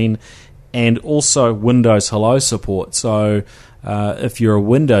seen, and also Windows Hello support. So if you're a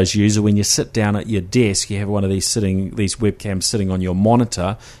Windows user, when you sit down at your desk, you have one of these webcams sitting on your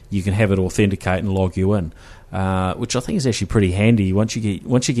monitor, you can have it authenticate and log you in, which I think is actually pretty handy. Once you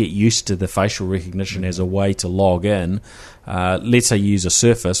get used to the facial recognition as a way to log in, let's say you use a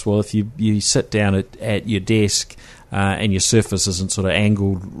Surface. Well, if you sit down at your desk and your Surface isn't sort of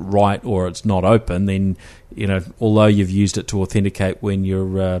angled right, or it's not open, then although you've used it to authenticate when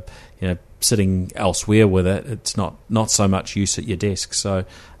you're sitting elsewhere with it, it's not so much use at your desk. So,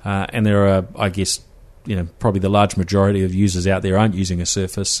 and there are, I guess, probably the large majority of users out there aren't using a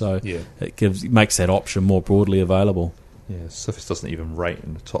Surface, so it makes that option more broadly available. Yeah, Surface doesn't even rate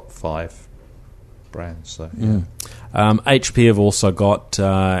in the top 5 brands. So HP have also got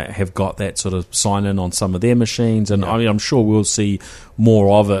that sort of sign in on some of their machines, and I'm sure we'll see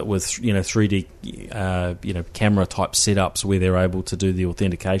more of it with 3D camera type setups where they're able to do the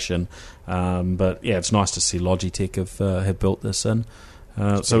authentication. But yeah, it's nice to see Logitech have built this in.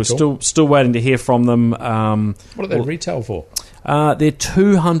 So we're still waiting to hear from them. What do they retail for? They're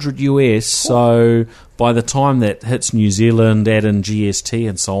 $200 US. So by the time that hits New Zealand, add in GST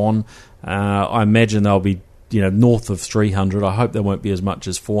and so on, I imagine they'll be north of 300. I hope they won't be as much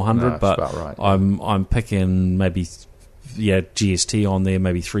as 400. No, but about right, I'm picking maybe GST on there,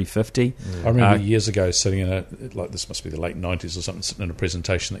 maybe 350. I remember years ago sitting in this must be the late 90s or something, sitting in a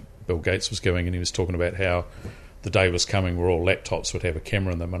presentation that Bill Gates was giving, and he was talking about how the day was coming where all laptops would have a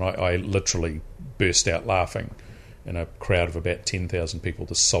camera in them, and I literally burst out laughing in a crowd of about 10,000 people,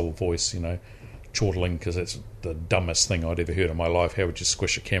 the sole voice, chortling, because it's the dumbest thing I'd ever heard in my life. How would you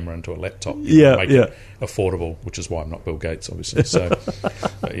squish a camera into a laptop? Make it affordable, which is why I'm not Bill Gates, obviously. So,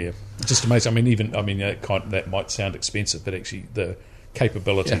 but yeah, just amazing. That might sound expensive, but actually the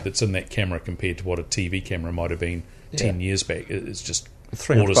capability that's in that camera compared to what a TV camera might have been 10 years back is just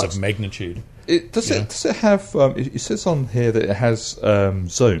orders of magnitude. Does it have? It says on here that it has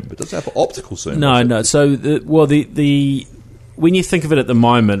zoom, but does it have optical zoom? No. So when you think of it at the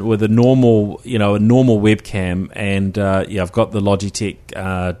moment with a normal webcam, and I've got the Logitech,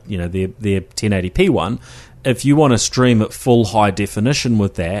 their 1080p one. If you want to stream at full high definition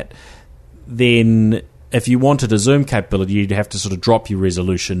with that, then if you wanted a zoom capability, you'd have to sort of drop your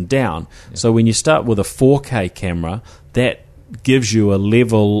resolution down. Yeah. So when you start with a 4K camera, that gives you a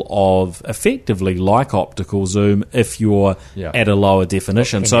level of effectively like optical zoom if you're at a lower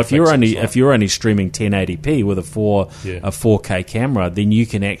definition. So if you're only streaming 1080p with a 4K camera, then you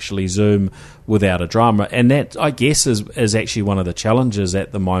can actually zoom without a drama. And that, I guess, is actually one of the challenges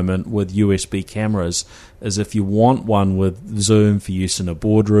at the moment with USB cameras, is if you want one with zoom for use in a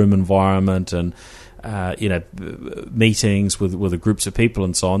boardroom environment and meetings with groups of people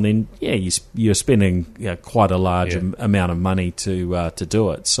and so on, then you're spending quite a large amount of money to do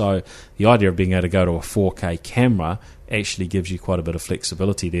it. So the idea of being able to go to a 4K camera actually gives you quite a bit of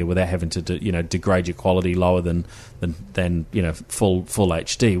flexibility there without having to degrade your quality lower than full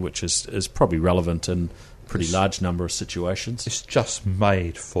HD, which is probably relevant in a pretty large number of situations. It's just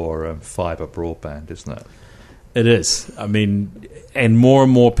made for fibre broadband, isn't it? It is. And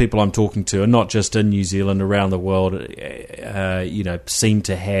more people I'm talking to, and not just in New Zealand, around the world, seem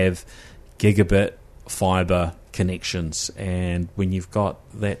to have gigabit fibre connections. And when you've got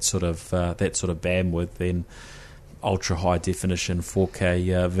that sort of bandwidth, then ultra high definition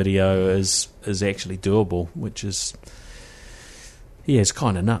 4K video is actually doable, which is it's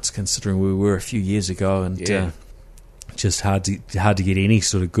kind of nuts considering we were a few years ago, and just hard to get any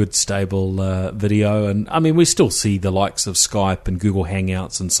sort of good stable video. And we still see the likes of Skype and Google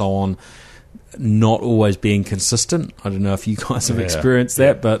Hangouts and so on not always being consistent. I don't know if you guys have experienced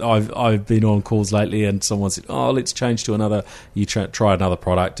that, but I've been on calls lately and someone said, "Oh, let's change to another." You try another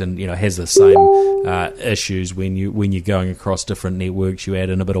product, and has the same issues when you're going across different networks. You add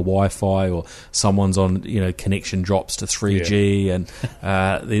in a bit of Wi-Fi, or someone's on connection drops to 3G, and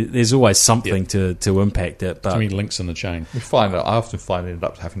there's always something to impact it. But too many links in the chain. I often find I end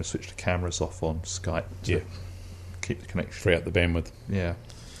up having to switch the cameras off on Skype to keep the connection, free out the bandwidth. Yeah.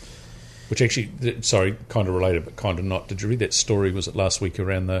 Which actually, sorry, kind of related, but kind of not. Did you read that story, was it last week,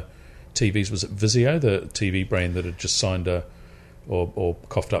 around the TVs? Was it Vizio, the TV brand that had just signed or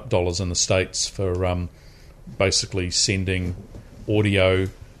coughed up dollars in the States for basically sending audio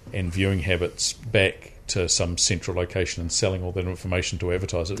and viewing habits back to some central location and selling all that information to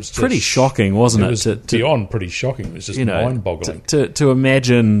advertisers? It was pretty shocking, wasn't it? It was beyond pretty shocking. It was just mind-boggling. To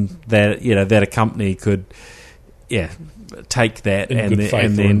imagine that, that a company could... take that in good faith,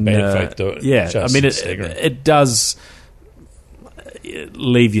 and then in bad faith do it. Yeah, I mean, it does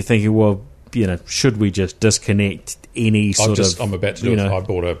leave you thinking, well, should we just disconnect any sort of... I'm about to do it. I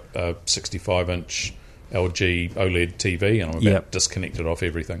bought a 65-inch LG OLED TV, and I'm about to disconnect it off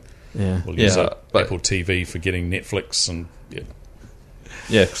everything. Yeah. We'll use Apple TV for getting Netflix and...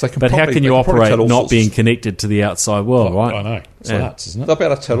 Yeah, because they can. But how can you operate not being connected to the outside world, right? I know. It's nuts, isn't it? They'll be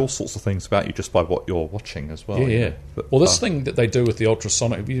able to tell all sorts of things about you just by what you're watching as well. Yeah. But, this thing that they do with the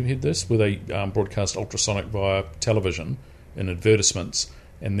ultrasonic, have you heard this? Where they broadcast ultrasonic via television in advertisements,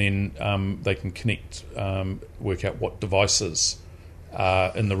 and then they can connect, work out what devices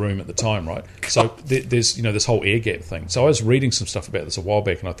are in the room at the time, right? So there's this whole air gap thing. So I was reading some stuff about this a while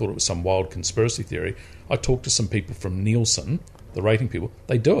back, and I thought it was some wild conspiracy theory. I talked to some people from Nielsen, the rating people.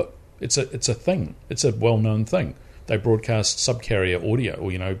 They do it. It's a thing. It's a well-known thing. They broadcast subcarrier audio, or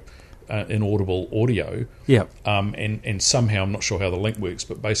inaudible audio. Yeah. And somehow, I'm not sure how the link works,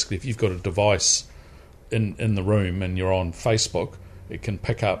 but basically, if you've got a device in the room and you're on Facebook, it can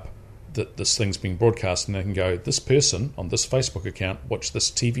pick up that this thing's being broadcast, and they can go, this person on this Facebook account watched this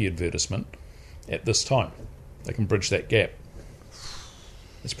TV advertisement at this time. They can bridge that gap.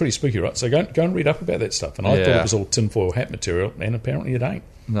 It's pretty spooky, right? So go and read up about that stuff. And I thought it was all tinfoil hat material, and apparently it ain't.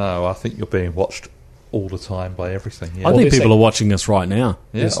 No, I think you're being watched all the time by everything. Yeah. I think people are watching this right now.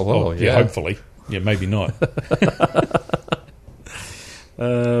 Yeah, hopefully. Yeah, maybe not.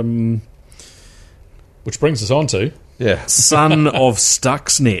 Which brings us on to... Son of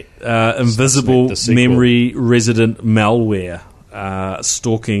Stuxnet, invisible memory resident malware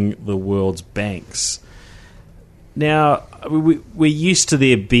stalking the world's banks. Now, we're used to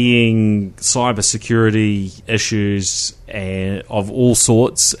there being cybersecurity issues of all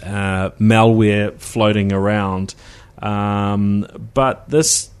sorts, malware floating around. But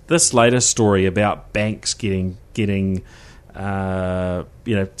this latest story about banks getting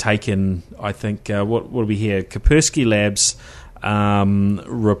taken, I think, what do we hear? Kaspersky Labs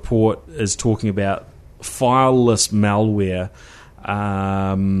report is talking about fileless malware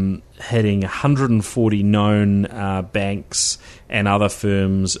hitting 140 known banks and other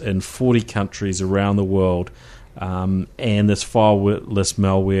firms in 40 countries around the world, and this fileless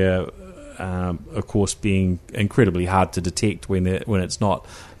malware, of course, being incredibly hard to detect when it's not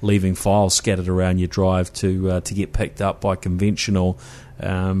leaving files scattered around your drive to get picked up by conventional,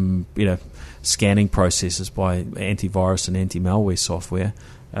 scanning processes by antivirus and anti-malware software,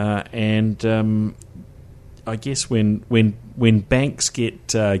 and I guess when banks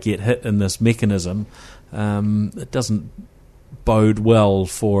get hit in this mechanism, it doesn't bode well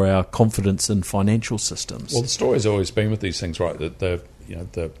for our confidence in financial systems. Well, the story's always been with these things, right? That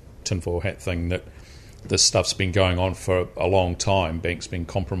the tinfoil hat thing, that this stuff's been going on for a long time. Banks being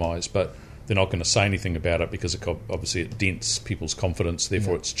compromised, but they're not going to say anything about it because obviously it dents people's confidence.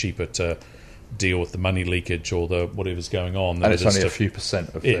 Therefore, it's cheaper to deal with the money leakage or the whatever's going on. And it's only a few percent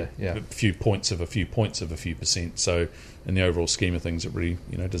of a few points of a few percent. So in the overall scheme of things, it really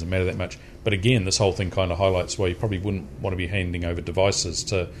doesn't matter that much. But again, this whole thing kind of highlights why you probably wouldn't want to be handing over devices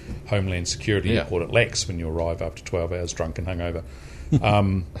to Homeland Security in Port Lax when you arrive after 12 hours drunk and hungover.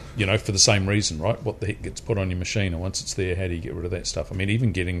 For the same reason, right? What the heck gets put on your machine, and once it's there, how do you get rid of that stuff? I mean,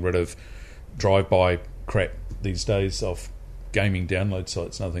 even getting rid of drive-by crap these days off gaming download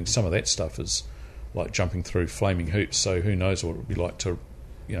sites and other things, some of that stuff is like jumping through flaming hoops. So who knows what it would be like to,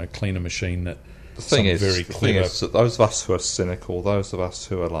 clean a machine that. The thing is that those of us who are cynical, those of us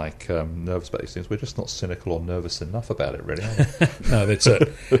who are like nervous about these things, we're just not cynical or nervous enough about it, really. No, that's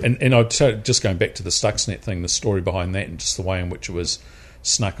it. And I'd say, just going back to the Stuxnet thing, the story behind that, and just the way in which it was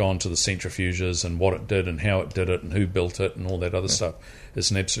snuck onto the centrifuges and what it did and how it did it and who built it and all that other stuff.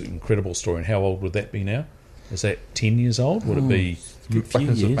 It's an absolutely incredible story. And how old would that be now? is that 10 years old? Would it be like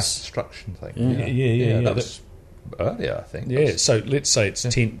as a mass destruction thing? Yeah. That was earlier, I think. Yeah, so let's say it's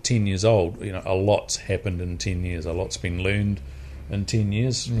 10 years old. A lot's happened in 10 years. A lot's been learned in 10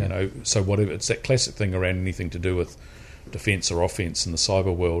 years. So whatever. It's that classic thing around anything to do with defence or offence in the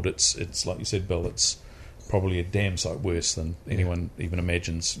cyber world. It's like you said, Bill. It's probably a damn sight worse than anyone even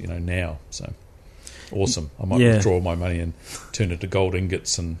imagines. Now. So awesome. I might withdraw my money and turn it to gold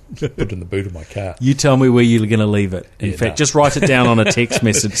ingots and put it in the boot of my car. You tell me where you're going to leave it. In fact, just write it down on a text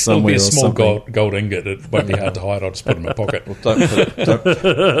message somewhere. It'll be a small or gold ingot. It won't be hard to hide. I'll just put it in my pocket. Well, don't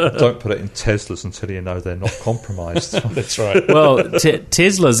put it in Teslas until you know they're not compromised. That's right. Well,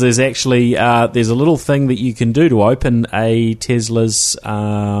 Teslas, there's actually there's a little thing that you can do to open a Tesla's.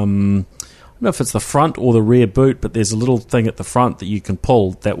 I don't know if it's the front or the rear boot, but there's a little thing at the front that you can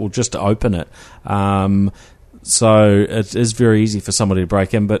pull that will just open it. So it is very easy for somebody to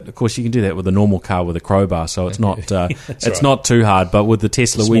break in, but of course you can do that with a normal car with a crowbar, so it's not not too hard. But with the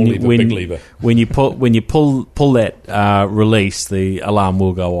Tesla, when you pull that release, the alarm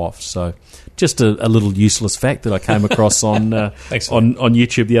will go off. So just a little useless fact that I came across on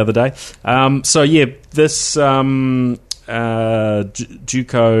YouTube the other day. This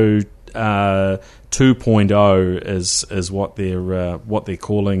Juco 2.0 is what they're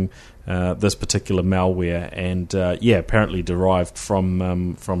calling this particular malware, and apparently derived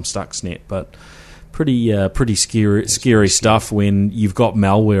from Stuxnet, but pretty scary stuff when you've got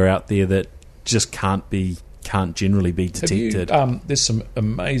malware out there that just can't generally be detected. There's some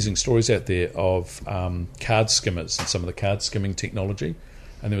amazing stories out there of card skimmers and some of the card skimming technology,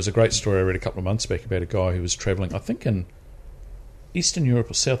 and there was a great story I read a couple of months back about a guy who was travelling, I think in Eastern Europe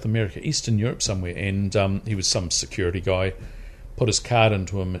or South America, Eastern Europe somewhere, and he was some security guy, put his card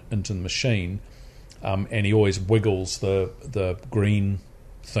into the machine, and he always wiggles the green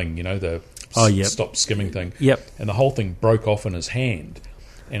thing, stop skimming thing. Yep. And the whole thing broke off in his hand,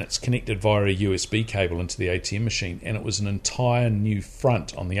 and it's connected via a USB cable into the ATM machine, and it was an entire new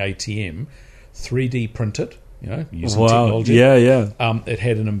front on the ATM, 3D printed, using technology. Yeah. It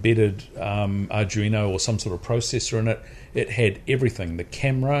had an embedded Arduino or some sort of processor in it. It had everything, the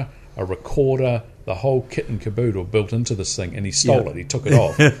camera, a recorder, the whole kit and caboodle built into this thing, and he stole it. He took it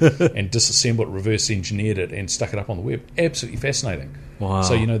off and disassembled it, reverse engineered it, and stuck it up on the web. Absolutely fascinating. Wow.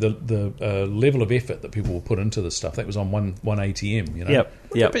 So, the level of effort that people will put into this stuff, that was on one ATM, Yep.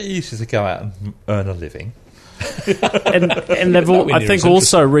 But it used to go out and earn a living. and I think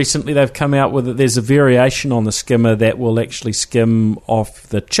also recently they've come out with there's a variation on the skimmer that will actually skim off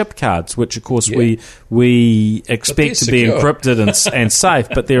the chip cards, which of course we expect to be encrypted and safe,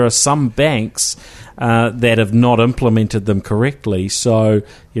 but there are some banks that have not implemented them correctly. So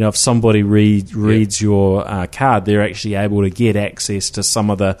if somebody reads your card, they're actually able to get access to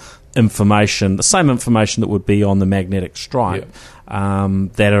some of the information, the same information that would be on the magnetic stripe.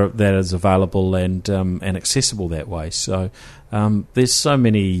 That is available and accessible that way. So there's so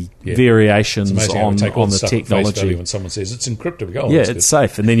many variations on the technology. When someone says it's encrypted, it's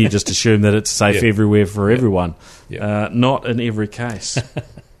safe, and then you just assume that it's safe everywhere for everyone. Not in every case.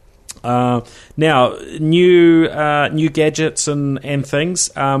 Now, new gadgets and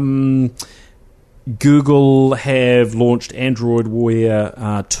things. Google have launched Android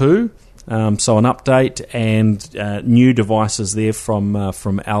Wear 2. So an update and new devices there from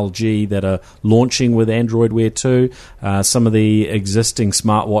LG that are launching with Android Wear 2. Some of the existing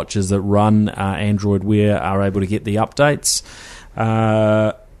smartwatches that run Android Wear are able to get the updates.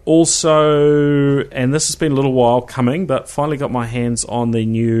 Also, and this has been a little while coming, but finally got my hands on the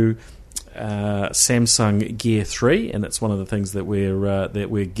new Samsung Gear 3, and it's one of the things that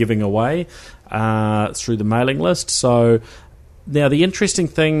we're giving away through the mailing list. So now the interesting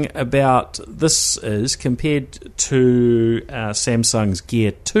thing about this is, compared to Samsung's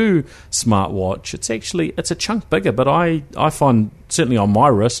Gear 2 smartwatch, it's a chunk bigger, but I find certainly on my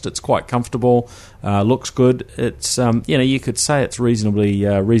wrist it's quite comfortable, looks good. It's you could say it's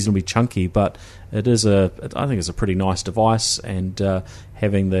reasonably chunky, but I think it's a pretty nice device, and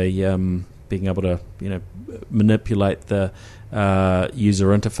having the being able to manipulate the user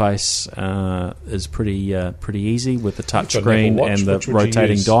interface is pretty easy with the touch screen and the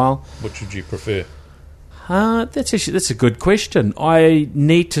rotating dial. Which would you prefer? That's a good question. I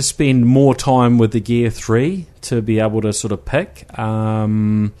need to spend more time with the Gear 3 to be able to sort of pick.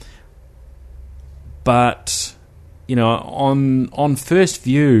 But on first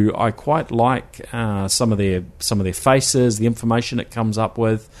view, I quite like some of their faces, the information it comes up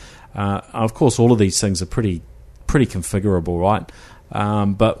with. Of course, all of these things are pretty configurable, right?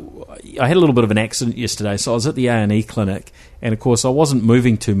 But I had a little bit of an accident yesterday, so I was at the A&E clinic, and of course I wasn't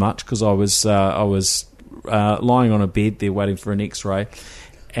moving too much because I was lying on a bed. They're waiting for an X-ray.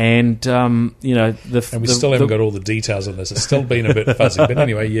 And and we still haven't got all the details on this. It's still been a bit fuzzy, but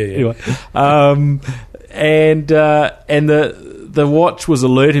anyway, yeah. And the watch was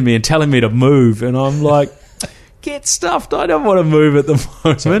alerting me and telling me to move, and I'm like, get stuffed. I don't want to move at the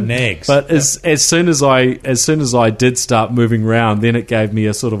moment. So it nags. But as soon as I did start moving around, then it gave me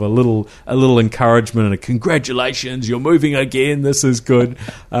a sort of a little encouragement and a congratulations, you're moving again. This is good.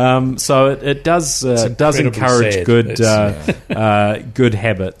 So it does encourage sad. good good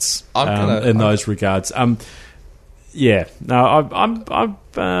habits in those regards. I'm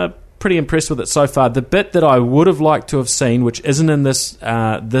pretty impressed with it so far. The bit that I would have liked to have seen, which isn't in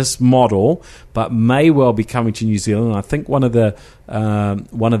this model, but may well be coming to New Zealand, and I think one of the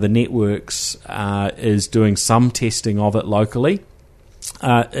networks is doing some testing of it locally,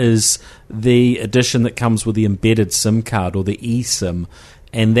 is the edition that comes with the embedded SIM card, or the eSIM,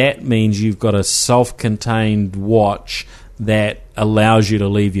 and that means you've got a self-contained watch that allows you to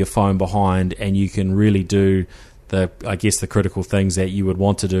leave your phone behind, and you can really do the critical things that you would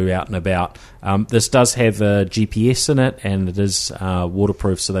want to do out and about. This does have a GPS in it, and it is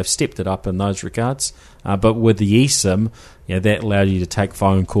waterproof, so they've stepped it up in those regards. But with the eSIM, that allows you to take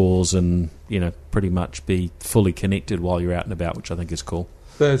phone calls and pretty much be fully connected while you're out and about, which I think is cool.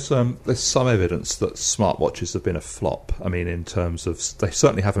 There's some evidence that smartwatches have been a flop. I mean, in terms of they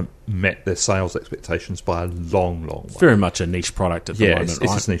certainly haven't met their sales expectations by a long way. It's very much a niche product at the moment. It's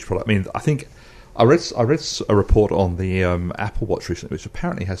just a niche product. I mean, I think I read a report on the Apple Watch recently, which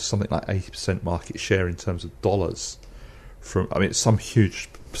apparently has something like 80% market share in terms of dollars. It's some huge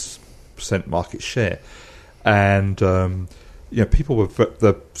percent market share, and people were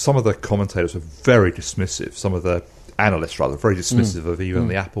some of the commentators were very dismissive. Some of the analysts, rather, very dismissive of even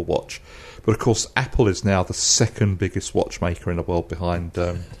the Apple Watch. But of course, Apple is now the second biggest watchmaker in the world, behind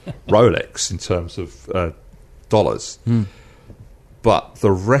Rolex in terms of dollars. But the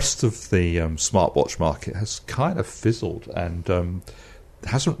rest of the smartwatch market has kind of fizzled and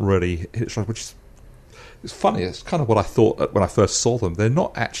hasn't really hit its stride, which is it's funny. It's kind of what I thought when I first saw them. They're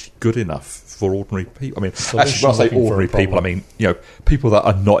not actually good enough for ordinary people. I mean, actually, when I say ordinary people, I mean people that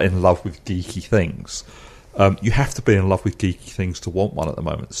are not in love with geeky things. You have to be in love with geeky things to want one at the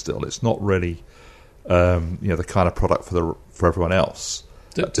moment. Still, it's not really the kind of product for everyone else.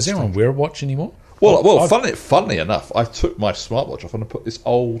 Does anyone wear a watch anymore? Well, funnily enough, I took my smartwatch off and I put this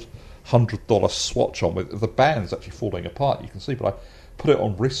old $100 swatch on with the band's actually falling apart. You can see, but I put it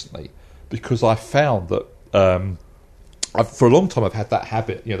on recently because I found that for a long time I've had that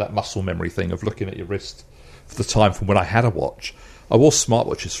habit, that muscle memory thing of looking at your wrist for the time from when I had a watch. I wore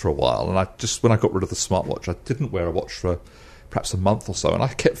smartwatches for a while, and when I got rid of the smartwatch, I didn't wear a watch for perhaps a month or so, and I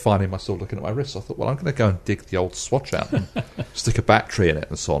kept finding myself looking at my wrist. I thought, well, I'm going to go and dig the old swatch out and stick a battery in it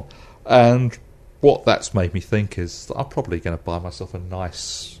and so on. And what that's made me think is that I'm probably going to buy myself a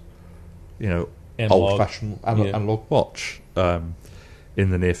nice, old-fashioned analog watch in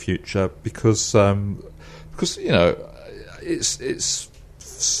the near future because it's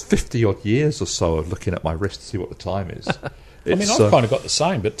 50 odd years or so of looking at my wrist to see what the time is. I mean, I've kind of got the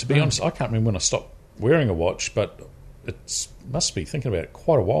same, but to be honest, I can't remember when I stopped wearing a watch, but it must be thinking about it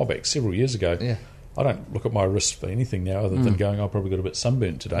quite a while back, several years ago. Yeah. I don't look at my wrist for anything now other than going, I've probably got a bit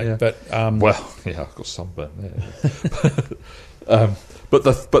sunburnt today. Yeah. But I've got sunburn.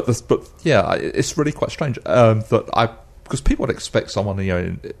 Yeah. It's really quite strange because people would expect someone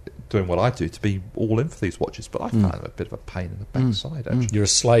doing what I do to be all in for these watches, but I find them a bit of a pain in the backside. Actually, you're a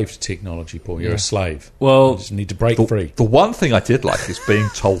slave to technology, Paul. You're a slave. Well, you just need to break free. The one thing I did like is being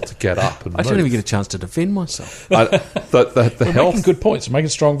told to get up and I don't even get a chance to defend myself. The health, making good points, making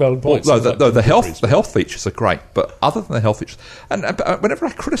strong, valid points. The health features are great, but other than the health features, and whenever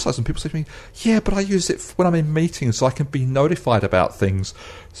I criticise them, people say to me, "Yeah, but I use it when I'm in meetings, so I can be notified about things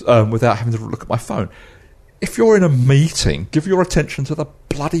without having to look at my phone." If you're in a meeting, give your attention to the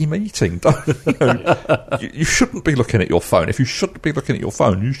bloody meeting. You shouldn't be looking at your phone. If you shouldn't be looking at your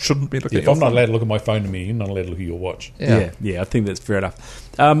phone, you shouldn't be looking at your phone. If I'm not allowed to look at my phone to me, you're not allowed to look at your watch. Yeah, I think that's fair enough.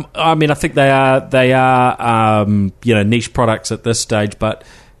 I mean, I think they are niche products at this stage, but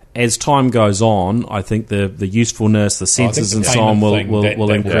as time goes on, I think the usefulness, the sensors and so on will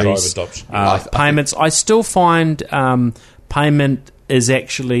increase. Payments, I still find payment is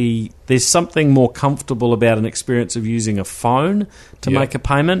actually, there's something more comfortable about an experience of using a phone to make a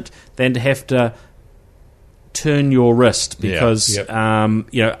payment than to have to turn your wrist because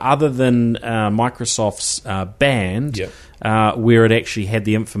other than Microsoft's band where it actually had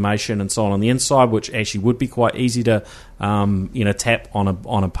the information and so on the inside, which actually would be quite easy to tap on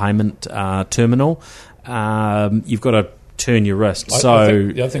a payment terminal, you've got to turn your wrist. I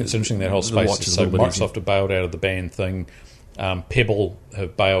think the other thing that's interesting in that whole space is so Microsoft have bailed out of the band thing. Pebble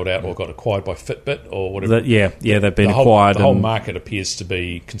have bailed out or got acquired by Fitbit or whatever. They've been acquired. The whole market appears to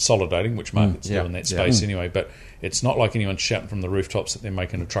be consolidating, which market's still in that space anyway. But it's not like anyone's shouting from the rooftops that they're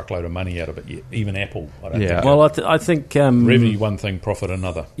making a truckload of money out of it yet. Even Apple, I don't think. Well, I think revenue one thing, profit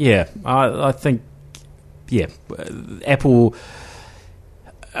another. Yeah, I think Apple.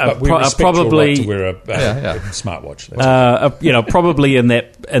 But we probably to wear a smartwatch. Probably in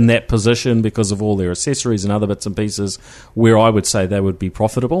that position because of all their accessories and other bits and pieces, where I would say they would be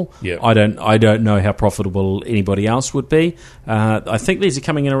profitable. Yeah. I don't know how profitable anybody else would be. I think these are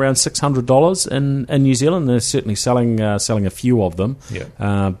coming in around $600 in New Zealand. They're certainly selling a few of them.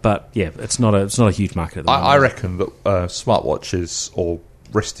 Yeah. But it's not a huge market at the moment. I reckon that smartwatches or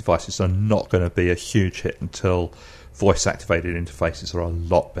wrist devices are not going to be a huge hit until voice-activated interfaces are a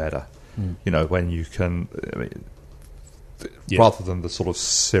lot better. When you can, rather than the sort of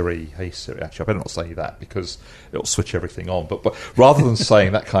Siri, hey Siri, actually I better not say that because it'll switch everything on, but rather than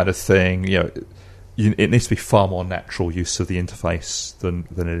saying that kind of thing, it needs to be far more natural use of the interface than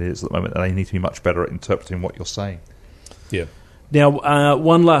it is at the moment, and they need to be much better at interpreting what you're saying. Yeah. Now,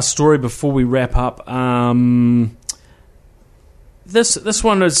 one last story before we wrap up. This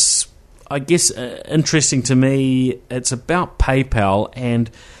one is, I guess, interesting to me. It's about PayPal, and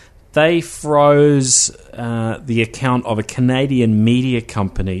they froze the account of a Canadian media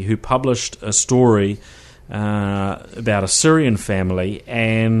company who published a story about a Syrian family,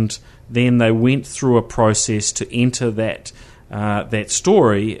 and then they went through a process to enter that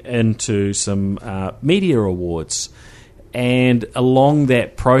story into some media awards. And along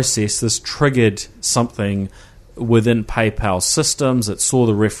that process, this triggered something within PayPal systems. It saw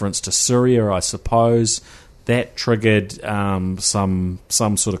the reference to Syria, I suppose. That triggered some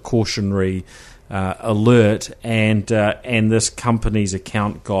sort of cautionary alert, and this company's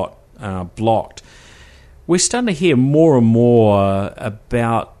account got blocked. We're starting to hear more and more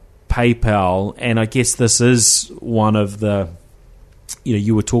about PayPal, and I guess this is one of the...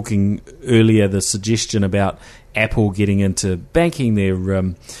 you were talking earlier, the suggestion about Apple getting into banking there,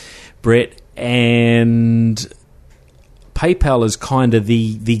 Brett, and PayPal is kind of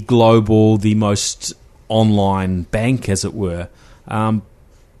the global, the most online bank, as it were.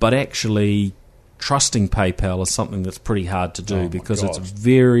 But actually, trusting PayPal is something that's pretty hard to do because it's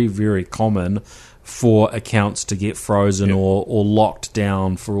very, very common for accounts to get frozen or locked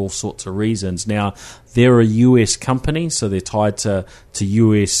down for all sorts of reasons. Now, they're a US company, so they're tied to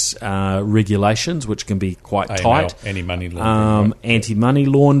US regulations, which can be quite tight. Anti-money laundering. Anti-money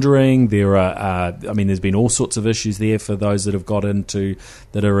laundering. There's been all sorts of issues there for those that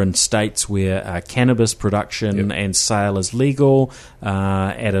are in states where cannabis production and sale is legal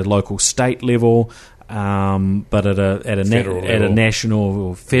at a local state level. But at a national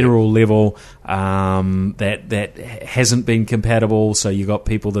or federal level, that hasn't been compatible. So you got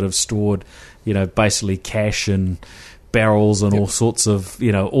people that have stored, basically cash in barrels and all sorts of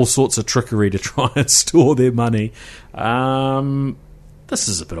trickery to try and store their money. This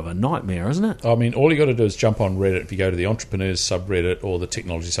is a bit of a nightmare, isn't it? I mean, all you got to do is jump on Reddit. If you go to the entrepreneurs subreddit or the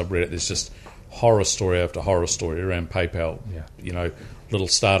technology subreddit, there's just horror story after horror story around PayPal. Yeah. Little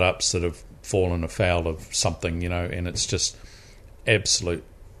startups that have fallen afoul of something, and it's just absolute.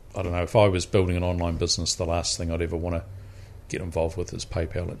 I don't know, if I was building an online business, the last thing I'd ever want to get involved with is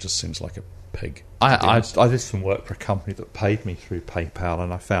PayPal. It just seems like a pig. I did some work for a company that paid me through PayPal,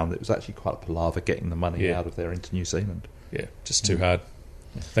 and I found it was actually quite a palaver getting the money out of there into New Zealand. Yeah, just too hard.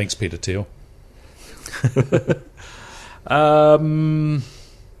 Thanks, Peter Thiel.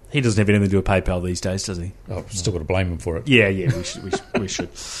 He doesn't have anything to do with PayPal these days, does he? Oh, still got to blame him for it. Yeah, we should.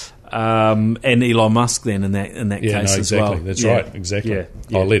 And Elon Musk then in that case as well. That's right, exactly. Yeah.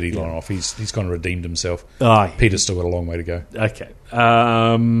 I'll let Elon off. He's kind of redeemed himself. Peter's still got a long way to go. Okay.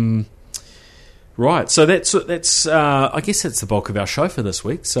 Right. So that's I guess that's the bulk of our show for this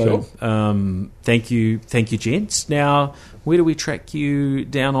week. So thank you, gents. Now, where do we track you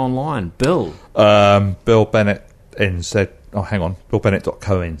down online, Bill? Bill Bennett NZ. Oh, hang on.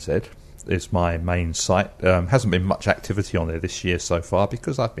 BillBennett.co.nz is my main site. Hasn't been much activity on there this year so far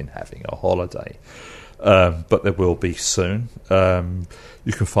because I've been having a holiday. But there will be soon.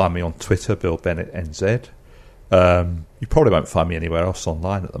 You can find me on Twitter, Bill Bennett NZ. You probably won't find me anywhere else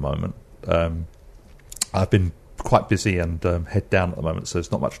online at the moment. I've been quite busy and head down at the moment, so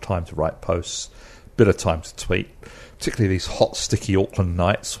there's not much time to write posts, bit of time to tweet, particularly these hot, sticky Auckland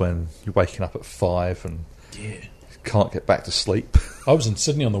nights when you're waking up at 5 and can't get back to sleep. I was in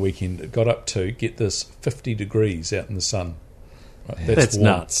Sydney on the weekend. It got up to, get this, 50 degrees out in the sun. That's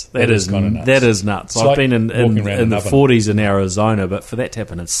nuts. That is kind of nuts. That is nuts. It's I've like been in the oven. 40s in Arizona, but for that to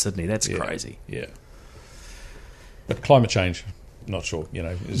happen in Sydney, that's crazy. Yeah. But climate change, not sure.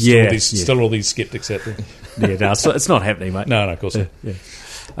 There's still all these skeptics out there. Yeah, no, it's not happening, mate. No, of course not. Yeah.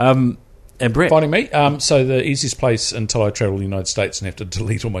 And Brett? Finding me. So the easiest place until I travel the United States and have to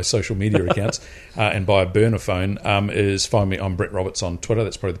delete all my social media accounts and buy a burner phone is find me. I'm Brett Roberts on Twitter.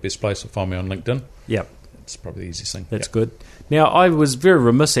 That's probably the best place. Or find me on LinkedIn. Yep. It's probably the easiest thing. That's good. Now, I was very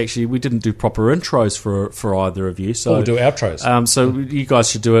remiss, actually. We didn't do proper intros for either of you. So we'll do outros. So you guys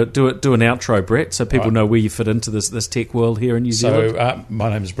should do an outro, Brett, so people know where you fit into this tech world here in New Zealand. So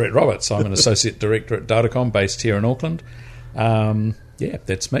my name is Brett Roberts. I'm an associate director at Datacom, based here in Auckland.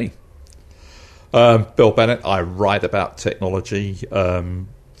 That's me. Bill Bennett. I write about technology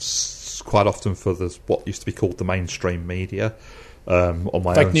quite often for what used to be called the mainstream media on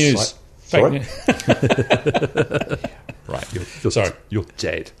my own news. site. Fake news. Right, you're sorry. You're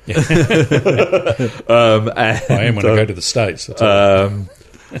dead. Yeah. I am when I go to the States.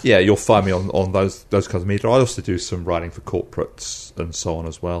 You'll find me on those kinds of media. I also do some writing for corporates and so on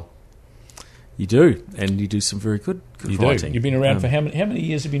as well. You do, and you do some very good writing. You've been around for how many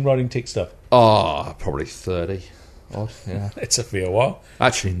years have you been writing tech stuff? Probably 30. Yeah. That's a fair while.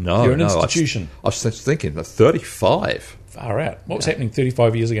 Actually, no. You're an institution. I was thinking, 35. Far out. What was happening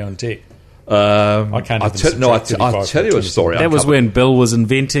 35 years ago in tech? I can't. I'll tell you a story. That was when Bill was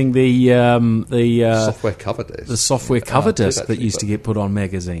inventing the software cover disc. The software cover disc that used to get put on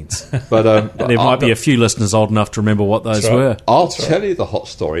magazines. But there might be a few listeners old enough to remember what those were. I'll tell you the hot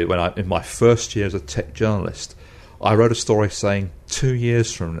story. In my first year as a tech journalist, I wrote a story saying 2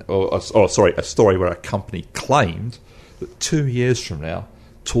 years from, a story where a company claimed that 2 years from now,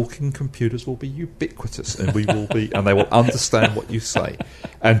 talking computers will be ubiquitous, and and they will understand what you say.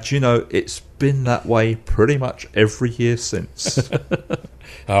 And it's been that way pretty much every year since.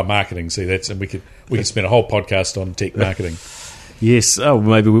 Marketing. See, and we could spend a whole podcast on tech marketing. Yes. Oh,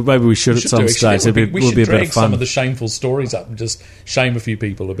 maybe we should at some stage. We should be a drag bit of fun. Some of the shameful stories up and just shame a few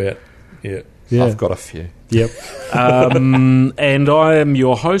people about. Yeah. I've got a few. Yep. And I am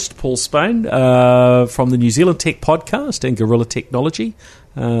your host, Paul Spain, from the New Zealand Tech Podcast and Guerrilla Technology,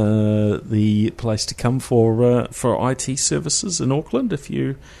 the place to come for IT services in Auckland if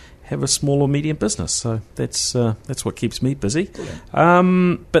you have a small or medium business. So that's what keeps me busy.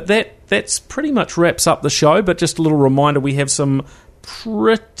 But that's pretty much wraps up the show. But just a little reminder, we have some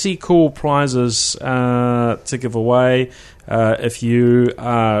pretty cool prizes to give away if you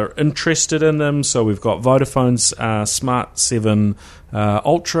are interested in them. So we've got Vodafone's Smart 7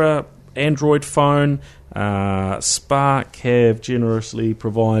 Ultra Android phone. Spark have generously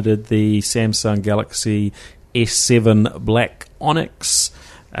provided the Samsung Galaxy S7 Black Onyx.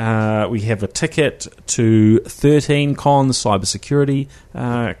 We have a ticket to 13Con cybersecurity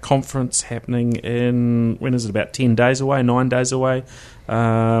conference happening in, when is it, about 9 days away,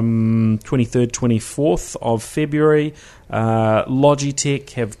 23rd, 24th of February. Logitech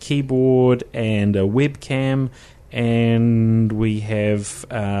have keyboard and a webcam. And we have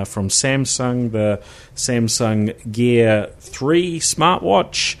from Samsung the Samsung Gear 3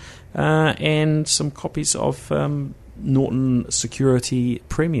 smartwatch and some copies of Norton Security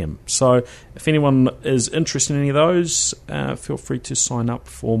Premium. So if anyone is interested in any of those, feel free to sign up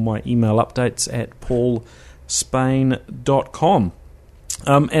for my email updates at paulspain.com.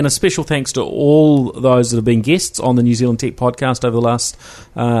 And a special thanks to all those that have been guests on the New Zealand Tech Podcast over the last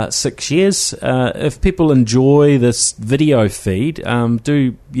 6 years. If people enjoy this video feed,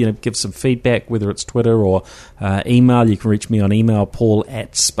 do give some feedback, whether it's Twitter or email. You can reach me on email,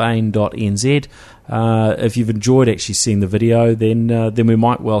 paul@spain.nz. If you've enjoyed actually seeing the video, then we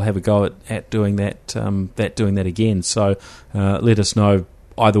might well have a go at doing that again. So let us know.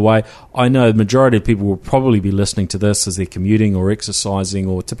 Either way, I know the majority of people will probably be listening to this as they're commuting or exercising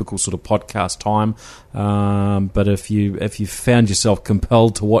or typical sort of podcast time. But if you found yourself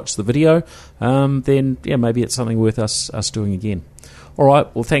compelled to watch the video, then maybe it's something worth us doing again. All right.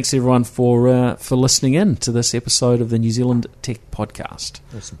 Well, thanks everyone for listening in to this episode of the New Zealand Tech Podcast.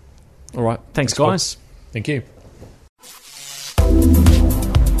 Awesome. All right. Thanks guys. Thank you.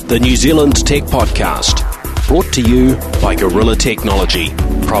 The New Zealand Tech Podcast. Brought to you by Guerrilla Technology,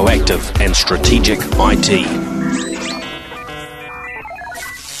 proactive and strategic IT.